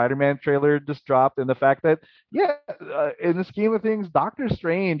the Spider-Man trailer just dropped, and the fact that yeah, in the scheme of things, Doctor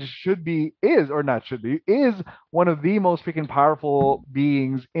Strange should be is or not should be is one of the most freaking powerful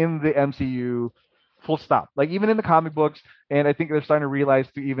beings in the MCU. Full stop. Like even in the comic books, and I think they're starting to realize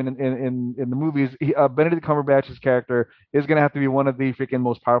too, even in the movies, Benedict Cumberbatch's character is going to have to be one of the freaking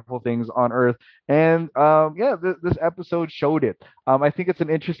most powerful things on earth. And yeah, this episode showed it. I think it's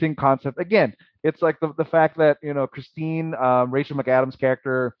an interesting concept. Again, it's like the fact that, Christine, Rachel McAdams'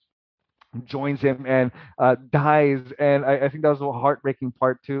 character, joins him and dies. And I think that was the heartbreaking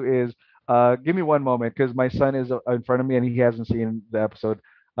part too. Is give me one moment because my son is in front of me and he hasn't seen the episode.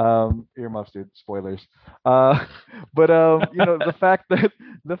 Earmuffs, dude. Spoilers. Uh, but the fact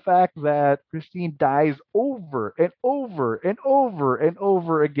that Christine dies over and over and over and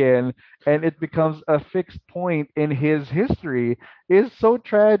over again, and it becomes a fixed point in his history, is so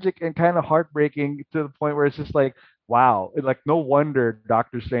tragic and kind of heartbreaking to the point where it's just like, wow, like no wonder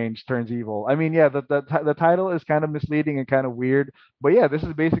Doctor Strange turns evil. I mean, yeah, the title is kind of misleading and kind of weird, but yeah, this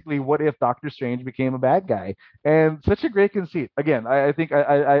is basically what if Doctor Strange became a bad guy, and such a great conceit. Again, I think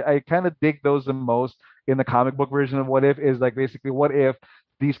I kind of dig those the most in the comic book version of What If is like basically what if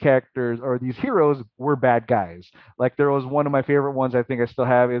these characters or these heroes were bad guys. Like there was one of my favorite ones I think I still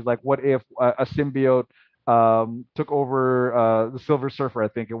have is like what if a symbiote took over the Silver Surfer, I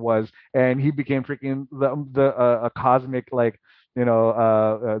think it was, and he became freaking the a cosmic like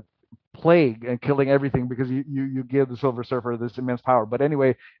plague and killing everything because you give the Silver Surfer this immense power. But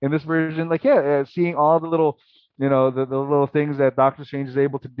anyway, in this version, like yeah, seeing all the little the little things that Doctor Strange is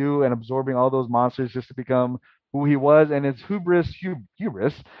able to do and absorbing all those monsters just to become who he was, and it's hubris,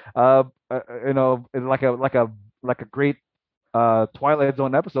 uh, like a great Twilight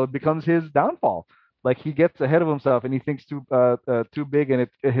Zone episode becomes his downfall. Like he gets ahead of himself and he thinks too big, and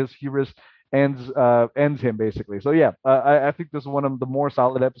his hubris ends him basically. So yeah, I think this is one of the more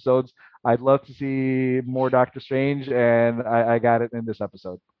solid episodes. I'd love to see more Doctor Strange, and I got it in this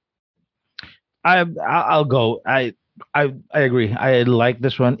episode. I'll go. I agree. I like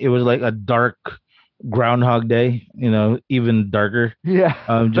this one. It was like a dark Groundhog Day, even darker. Yeah,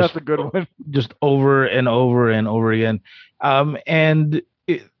 Just that's a good one. over and over and over again. And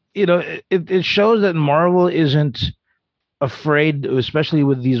it shows that Marvel isn't afraid, especially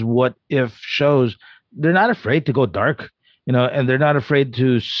with these what if shows. They're not afraid to go dark, and they're not afraid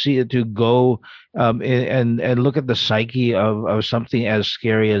to see it to go and look at the psyche of something as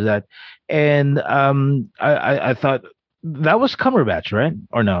scary as that. And I thought that was Cumberbatch, right?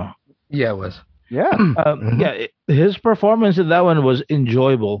 Or no? Yeah, it was. Yeah. Mhm. Yeah, his performance in that one was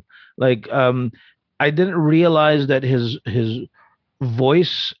enjoyable. Like, I didn't realize that his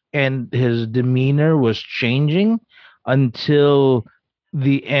voice and his demeanor was changing until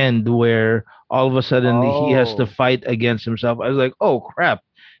the end, where all of a sudden he has to Oh. fight against himself. I was like, oh crap.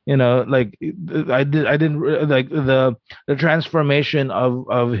 Like I didn't like the transformation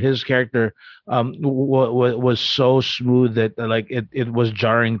of his character was so smooth that like it was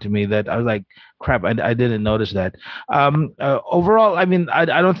jarring to me, that I was like, crap, I didn't notice that. Overall, I mean, I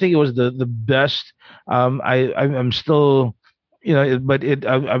don't think it was the best. I'm still, but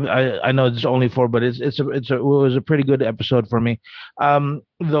I know it's only four, but it was a pretty good episode for me.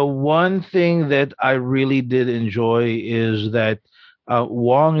 The one thing that I really did enjoy is that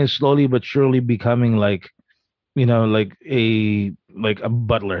Wong is slowly but surely becoming like, like a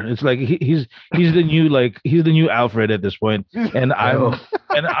butler. It's like he's the new, like he's the new Alfred at this point, and Oh.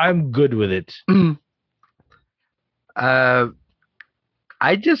 I'm good with it. uh,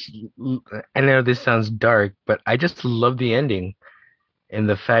 I just, I know this sounds dark, but I just love the ending and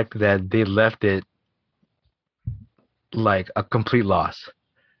the fact that they left it like a complete loss.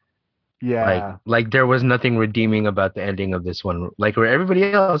 Yeah. Like there was nothing redeeming about the ending of this one. Like where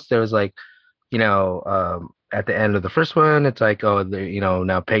everybody else, there was like, at the end of the first one, it's like, oh,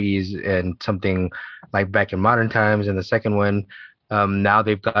 now Peggy's and something like back in modern times. And the second one, now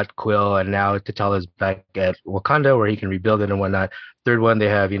they've got Quill, and now T'Challa's back at Wakanda where he can rebuild it and whatnot. Third one, they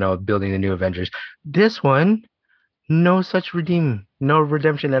have, building the new Avengers. This one, no such no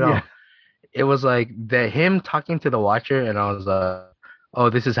redemption at all. Yeah. It was like him talking to the Watcher, and I was oh,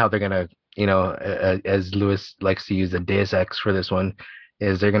 this is how they're gonna, as Lewis likes to use the Deus Ex for this one,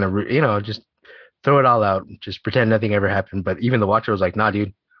 is they're gonna, just throw it all out, just pretend nothing ever happened. But even the Watcher was like, nah,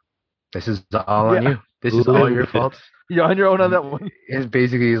 dude, this is all on Yeah. you. This is all Live your with it. fault. You're on your own on that one. It's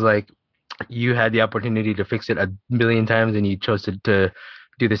basically is like you had the opportunity to fix it a million times, and you chose to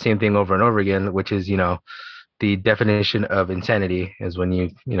do the same thing over and over again, which is, the definition of insanity is when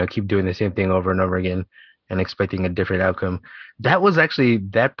you keep doing the same thing over and over again and expecting a different outcome.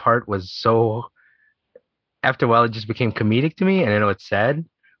 That part was so, after a while it just became comedic to me, and I know it's sad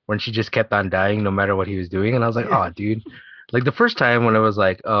when she just kept on dying no matter what he was doing, and I was like, oh dude. Like the first time when it was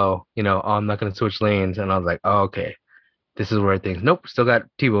like, oh, oh, I'm not gonna switch lanes, and I was like, oh, okay, this is where things, nope, still got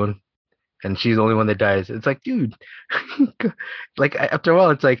T-Bone, and she's the only one that dies. It's like, dude, like after a while,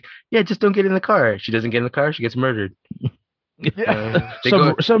 it's like, yeah, just don't get in the car. She doesn't get in the car, she gets murdered. Yeah. They some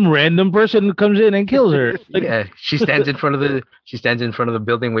go, some random person comes in and kills her. Like, yeah, she stands in front of the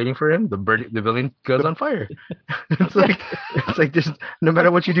building waiting for him. The building goes on fire. It's like just no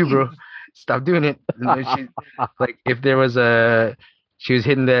matter what you do, bro, stop doing it. And then like if there was she was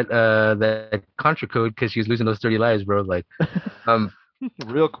hitting that contra code because she was losing those 30 lives, bro. Like, um,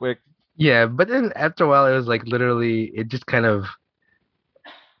 Real quick. yeah, but then after a while, it was like literally, it just kind of,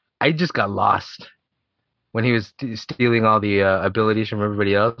 I just got lost when he was stealing all the abilities from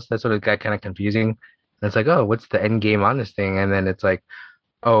everybody else. That's when it got kind of confusing. And it's like, oh, what's the end game on this thing? And then it's like,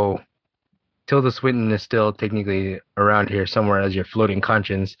 oh, Tilda Swinton is still technically around here somewhere as your floating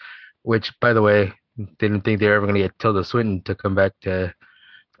conscience, which, by the way, didn't think they were ever going to get Tilda Swinton to come back to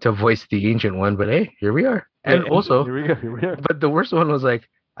voice the Ancient One, but hey, here we are. And also, Here we go. Here we are. but the worst one was like,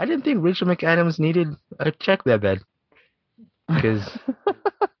 I didn't think Rachel McAdams needed a check that bad because,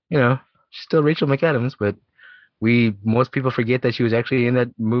 she's still Rachel McAdams, but most people forget that she was actually in that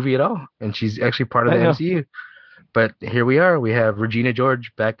movie at all, and she's actually part of I the know. MCU. But here we are. We have Regina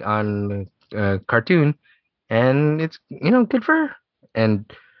George back on cartoon, and it's good for her.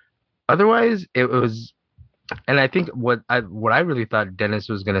 And otherwise, it was. And I think what I really thought Dennis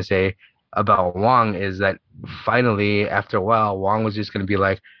was gonna say about Wong is that finally, after a while, Wong was just gonna be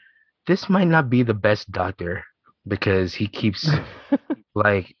like, this might not be the best doctor because he keeps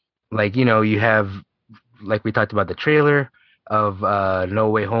like you have, like we talked about the trailer of No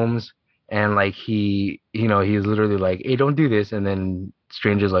Way Homes, and like he's literally like, hey, don't do this, and then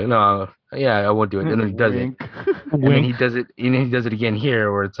Stranger's like, no, yeah, I won't do it, and then he does it, Wink. and then he wink. does it, and he does it again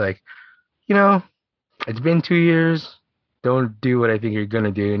here, where it's like, you know, it's been 2 years, don't do what I think you're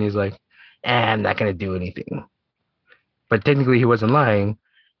gonna do, and he's like, I'm not gonna do anything, but technically he wasn't lying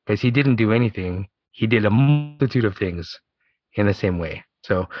because he didn't do anything. he did a multitude of things in the same way.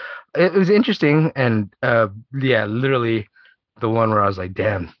 So it was interesting, and yeah, literally the one where I was like,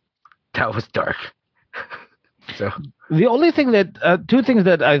 damn, that was dark. So The only thing that two things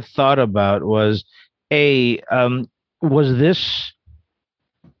that I thought about was a was this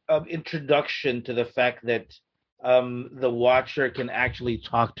introduction to the fact that the Watcher can actually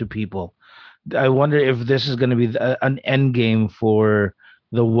talk to people. I wonder if this is going to be an end game for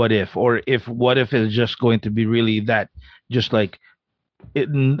the What If, or if What If is just going to be really that, just like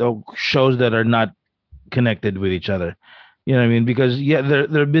shows that are not connected with each other. You know what I mean? Because yeah, there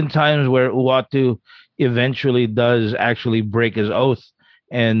have been times where Uatu eventually does actually break his oath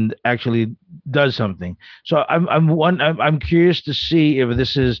and actually does something. So I'm curious to see if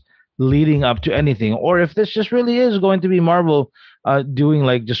this is leading up to anything, or if this just really is going to be Marvel doing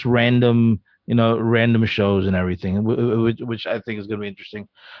like just random, random shows and everything, which I think is going to be interesting.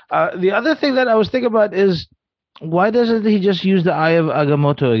 The other thing that I was thinking about is, why doesn't he just use the Eye of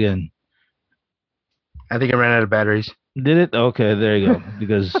Agamotto again? I think I ran out of batteries. Did it? Okay, there you go.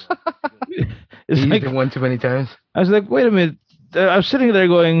 Because it's He like, used it one too many times. I was like, wait a minute. I was sitting there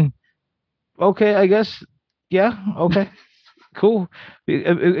going, okay, I guess, yeah, okay, cool.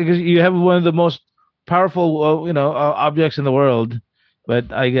 Because you have one of the most powerful, objects in the world,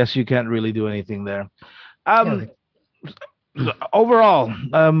 but I guess you can't really do anything there. Yeah, Overall,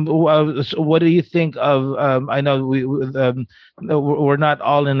 so what do you think of? I know no, we're not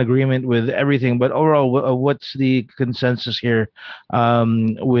all in agreement with everything, but overall, what's the consensus here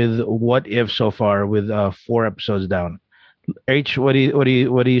with What If so far, with 4 episodes down? H, what do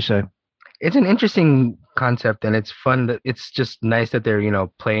you say? it's an interesting concept, and it's fun. It's just nice that they're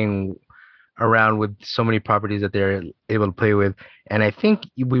playing around with so many properties that they're able to play with. And I think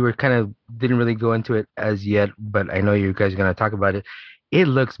we were kind of didn't really go into it as yet, but I know you guys are gonna talk about it. It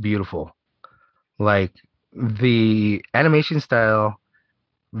looks beautiful. Like the animation style,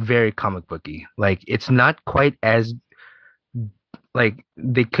 very comic booky. Like it's not quite as like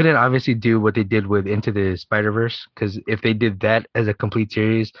they couldn't obviously do what they did with Into the Spider-Verse, because if they did that as a complete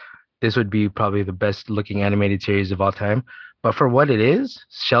series, this would be probably the best looking animated series of all time. But for what it is,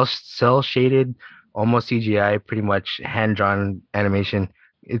 cell shaded, almost CGI, pretty much hand drawn animation,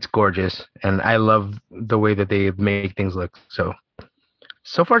 it's gorgeous, and I love the way that they make things look. So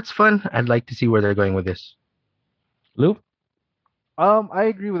far it's fun. I'd like to see where they're going with this. Lou? I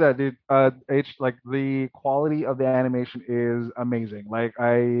agree with that, dude. H, like the quality of the animation is amazing. Like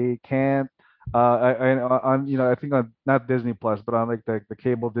I can't, on I think on not Disney Plus, but on like the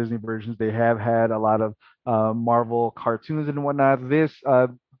cable Disney versions, they have had a lot of Marvel cartoons and whatnot. The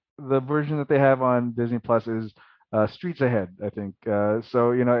version that they have on Disney Plus is Streets Ahead, I think.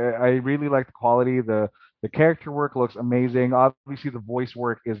 So I really like the quality. The character work looks amazing. Obviously, the voice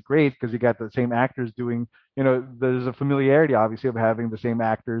work is great because you got the same actors doing, there's a familiarity obviously of having the same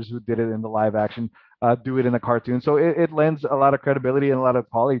actors who did it in the live action do it in the cartoon. So it lends a lot of credibility and a lot of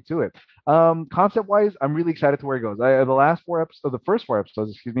quality to it. Concept wise, I'm really excited to where it goes. The last 4 episodes, the first 4 episodes,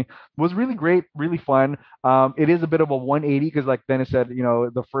 excuse me, was really great, really fun. It is a bit of a 180 because, like Dennis said,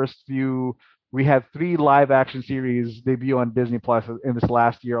 the first few. We had 3 live action series debut on Disney Plus in this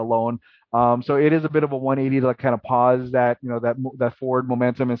last year alone. So it is a bit of a 180 to like kind of pause that, that forward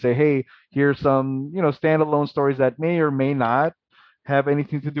momentum and say, hey, here's some, standalone stories that may or may not have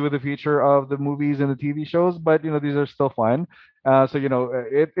anything to do with the future of the movies and the TV shows, but these are still fun. So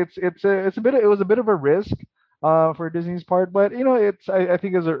it was a bit of a risk for Disney's part, but I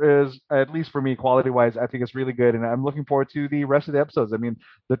think is at least for me, quality wise, I think it's really good, and I'm looking forward to the rest of the episodes. I mean,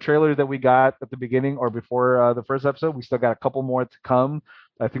 the trailer that we got at the beginning or before the first episode, we still got a couple more to come.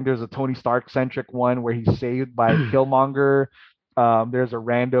 I think there's a Tony Stark centric one where he's saved by Killmonger. There's a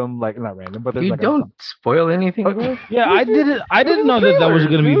random, like not random, but there's You like don't spoil anything, bro. Yeah, I didn't. I it was didn't in know the that was trailers,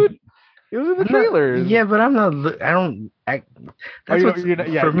 going to be. dude. It was in the I'm not- trailers. yeah, but I'm not. I don't. Oh, That's you what's don't- you're not-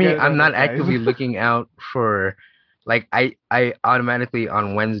 yeah, for you me. guys I'm don't not know, guys. actively looking out for. Like I automatically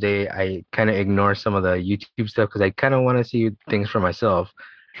on Wednesday I kind of ignore some of the YouTube stuff because I kind of want to see things for myself.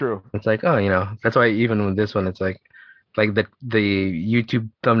 True. It's like, oh, that's why even with this one, it's like the YouTube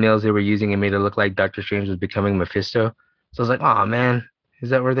thumbnails they were using, it made it look like Doctor Strange was becoming Mephisto. So I was like, oh man, is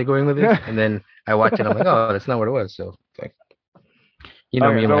that where they're going with this? And then I watch it, I'm like, oh, that's not what it was. So like, me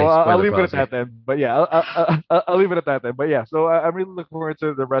Okay, and so my I'll spoiler leave it at policy. that then. But yeah, I'll leave it at that then. But yeah, so I'm really looking forward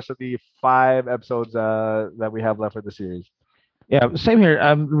to the rest of the 5 episodes that we have left for the series. Yeah, same here.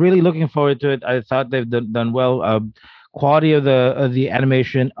 I'm really looking forward to it. I thought they've done well. Quality of the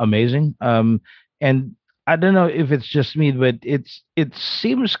animation, amazing. And I don't know if it's just me, but it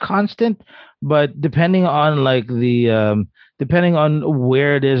seems constant. But depending on like depending on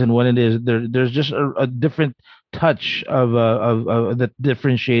where it is and when it is, there's just a different touch of that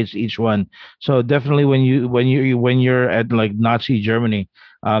differentiates each one. So definitely when you're at like Nazi Germany,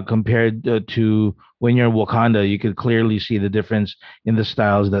 compared to when you're in Wakanda, you could clearly see the difference in the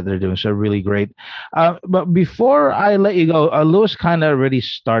styles that they're doing. So really great. But before I let you go, Lewis kind of already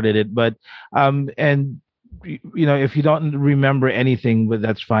started it, but and if you don't remember anything, but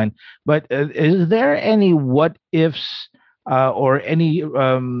that's fine. But is there any what ifs? Or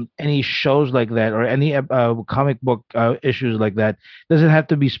any shows like that, or any comic book issues like that. Doesn't have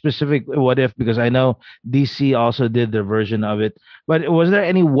to be specific. What if? Because I know DC also did their version of it. But was there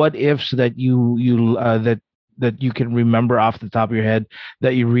any what ifs that that you can remember off the top of your head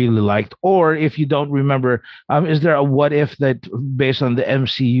that you really liked? Or if you don't remember, is there a what if that based on the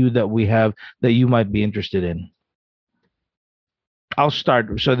MCU that we have that you might be interested in? I'll start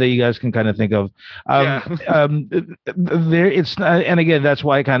so that you guys can kind of think of Yeah. there it's not, and again that's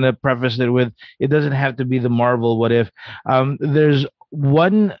why I kind of prefaced it with it doesn't have to be the Marvel what if. There's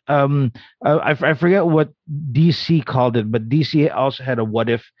one I forget what DC called it, but DC also had a what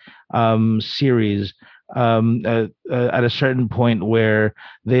if series at a certain point where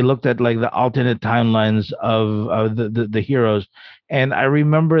they looked at like the alternate timelines of the heroes. And I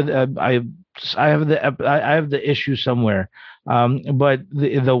remember I have the issue somewhere. But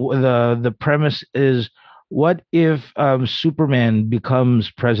the premise is, what if Superman becomes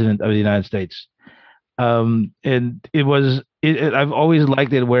president of the United States? And I've always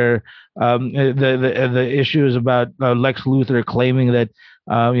liked it where the issue is about Lex Luthor claiming that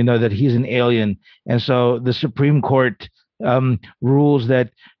that he's an alien, and so the Supreme Court rules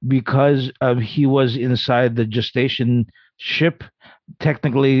that because he was inside the gestation ship,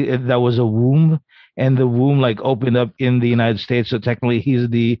 technically that was a womb, and the womb like opened up in the United States, so technically he's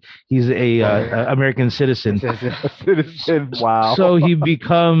a American citizen. A citizen. Wow. So he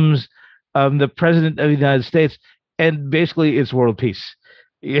becomes the president of the United States, and basically it's world peace.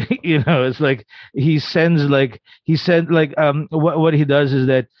 It's like he sent like what he does is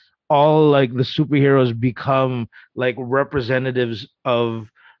that all like the superheroes become like representatives of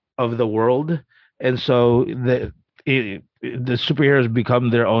the world, and so the superheroes become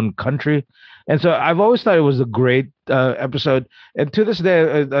their own country. And so I've always thought it was a great episode, and to this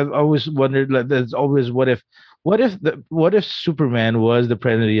day I've always wondered, like, there's always what if Superman was the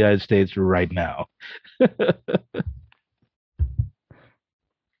president of the United States right now?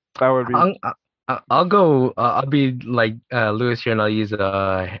 That would be. I'll go. I'll be like Lewis here, and I'll use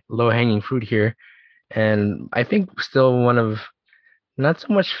low hanging fruit here. And I think still one of not so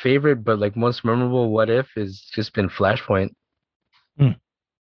much favorite, but like most memorable what if is just been Flashpoint. Hmm,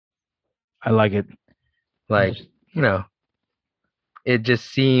 I like it. Like, you know, it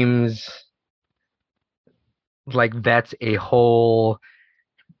just seems like that's a whole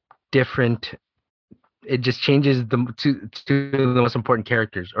different. It just changes the two of the most important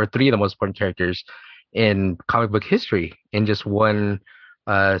characters, or three of the most important characters in comic book history, in just one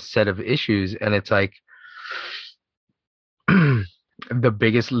set of issues, and it's like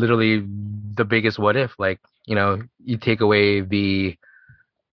literally the biggest what if. Like, you take away the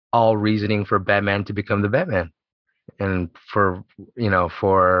all reasoning for Batman to become the Batman, and for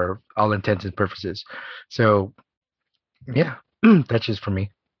all intents and purposes. So yeah, that's just for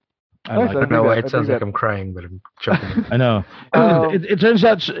me. I like I it. know it sounds like I'm crying, but I'm choking. I know. It turns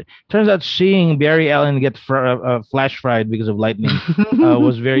out seeing Barry Allen get flash fried because of lightning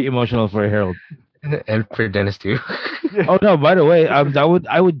was very emotional for Harold. And for Dennis too. Oh no! By the way, I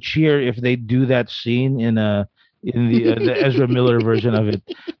would cheer if they do that scene in the Ezra Miller version of it.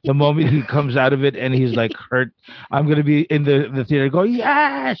 The moment he comes out of it and he's like hurt, I'm gonna be in the theater going,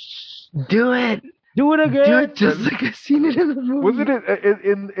 yes, Do it. do it again. Do it just like I seen it in the movie. Wasn't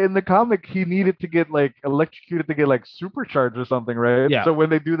it in the comic he needed to get like electrocuted to get like supercharged or something, right? Yeah. So when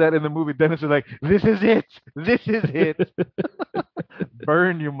they do that in the movie, Dennis is like, "This is it. This is it.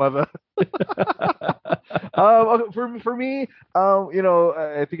 Burn you, mother." Okay, for me,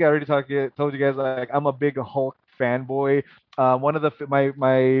 I think I already told you guys, like, I'm a big Hulk fanboy. One of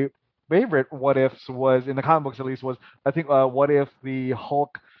my favorite what ifs was, in the comic books at least, was, I think, what if the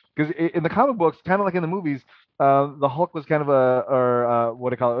Hulk, because in the comic books, kind of like in the movies, the Hulk was kind of what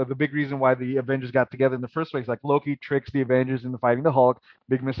do you call it, the big reason why the Avengers got together in the first place. Like, Loki tricks the Avengers into fighting the Hulk,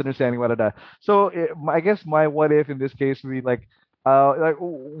 big misunderstanding, whatever. So I guess my what if in this case would be like,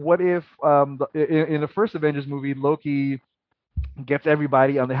 what if in the first Avengers movie, Loki gets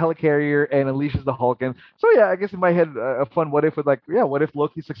everybody on the helicarrier and unleashes the Hulk. And so, yeah, I guess in my head, a fun what if would, like, yeah, what if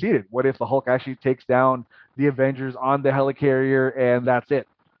Loki succeeded? What if the Hulk actually takes down the Avengers on the helicarrier and that's it?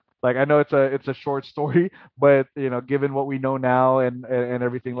 Like I know it's a short story, but given what we know now and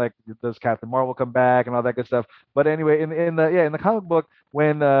everything, like does Captain Marvel come back and all that good stuff. But anyway, in the comic book,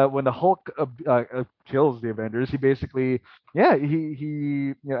 when the Hulk kills the Avengers, he basically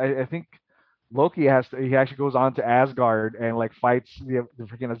I think he actually goes on to Asgard and like fights the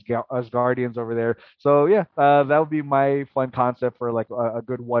freaking Asgardians over there. So yeah, that would be my fun concept for like a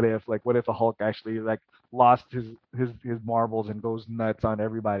good what if. Like what if the Hulk actually like lost his marbles and goes nuts on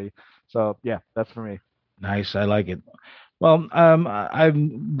everybody. So yeah, that's for me. Nice, I like it. Well,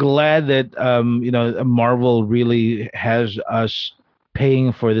 I'm glad that Marvel really has us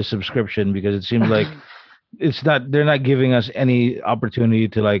paying for the subscription because it seems like it's not they're not giving us any opportunity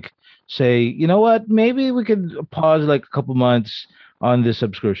to like say, you know what, maybe we could pause like a couple months on this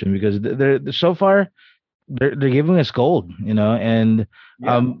subscription because they're so far they're giving us gold, and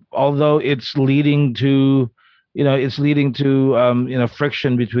Yeah. although it's leading to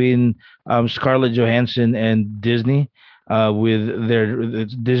friction between Scarlett Johansson and Disney,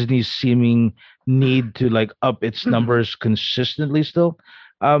 with Disney's seeming need to like up its numbers consistently still.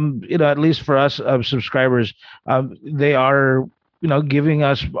 At least for us subscribers, they are giving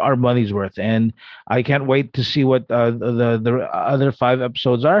us our money's worth, and I can't wait to see what the other 5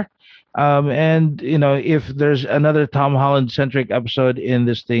 episodes are. And if there's another Tom Holland centric episode in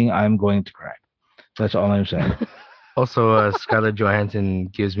this thing, I'm going to cry. That's all I'm saying. Also, Scarlett Johansson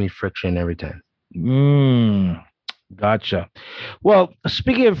gives me friction every time. Gotcha. Well,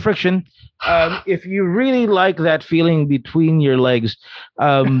 speaking of friction, if you really like that feeling between your legs,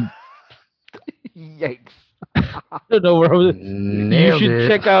 Yikes. I don't know where you Nailed should it.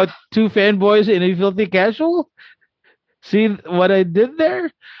 check out Two Fanboys in a Filthy Casual. See what I did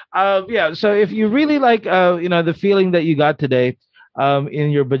there? Yeah. So if you really like, the feeling that you got today, in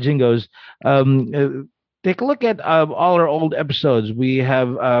your bajingos, take a look at all our old episodes. We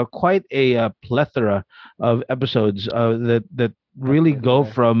have quite a plethora of episodes that really go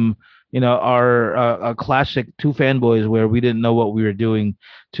Okay. from our classic Two Fanboys where we didn't know what we were doing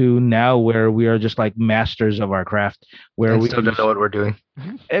to now where we are just like masters of our craft. Where And we still don't know what we're doing.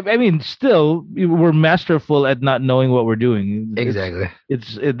 I mean, still, we're masterful at not knowing what we're doing. Exactly.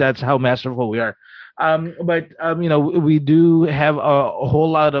 That's how masterful we are. But we do have a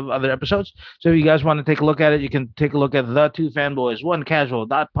whole lot of other episodes. So if you guys want to take a look at it, you can take a look at the Two Fanboys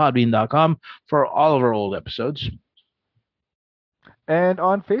onecasual.podbean.com for all of our old episodes. And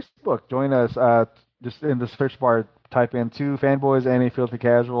on Facebook, join us. Just in the search bar, type in Two Fanboys and a Filthy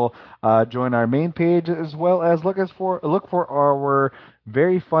Casual. Join our main page as well as look for our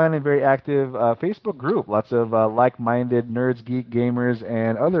very fun and very active Facebook group. Lots of like-minded nerds, geek gamers,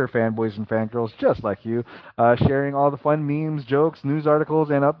 and other fanboys and fangirls just like you, sharing all the fun memes, jokes, news articles,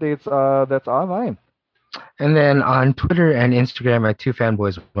 and updates that's online. And then on Twitter and Instagram at Two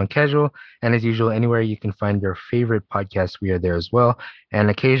Fanboys One Casual, and as usual, anywhere you can find your favorite podcasts, we are there as well. And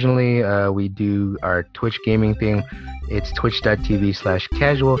occasionally, we do our Twitch gaming thing. It's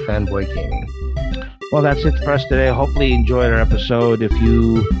twitch.tv/casual fanboy gaming. Well, that's it for us today. Hopefully, you enjoyed our episode.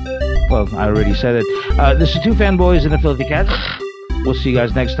 Well, I already said it. This is Two Fanboys and a Filthy Cat. We'll see you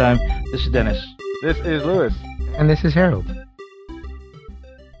guys next time. This is Dennis. This is Lewis. And this is Harold.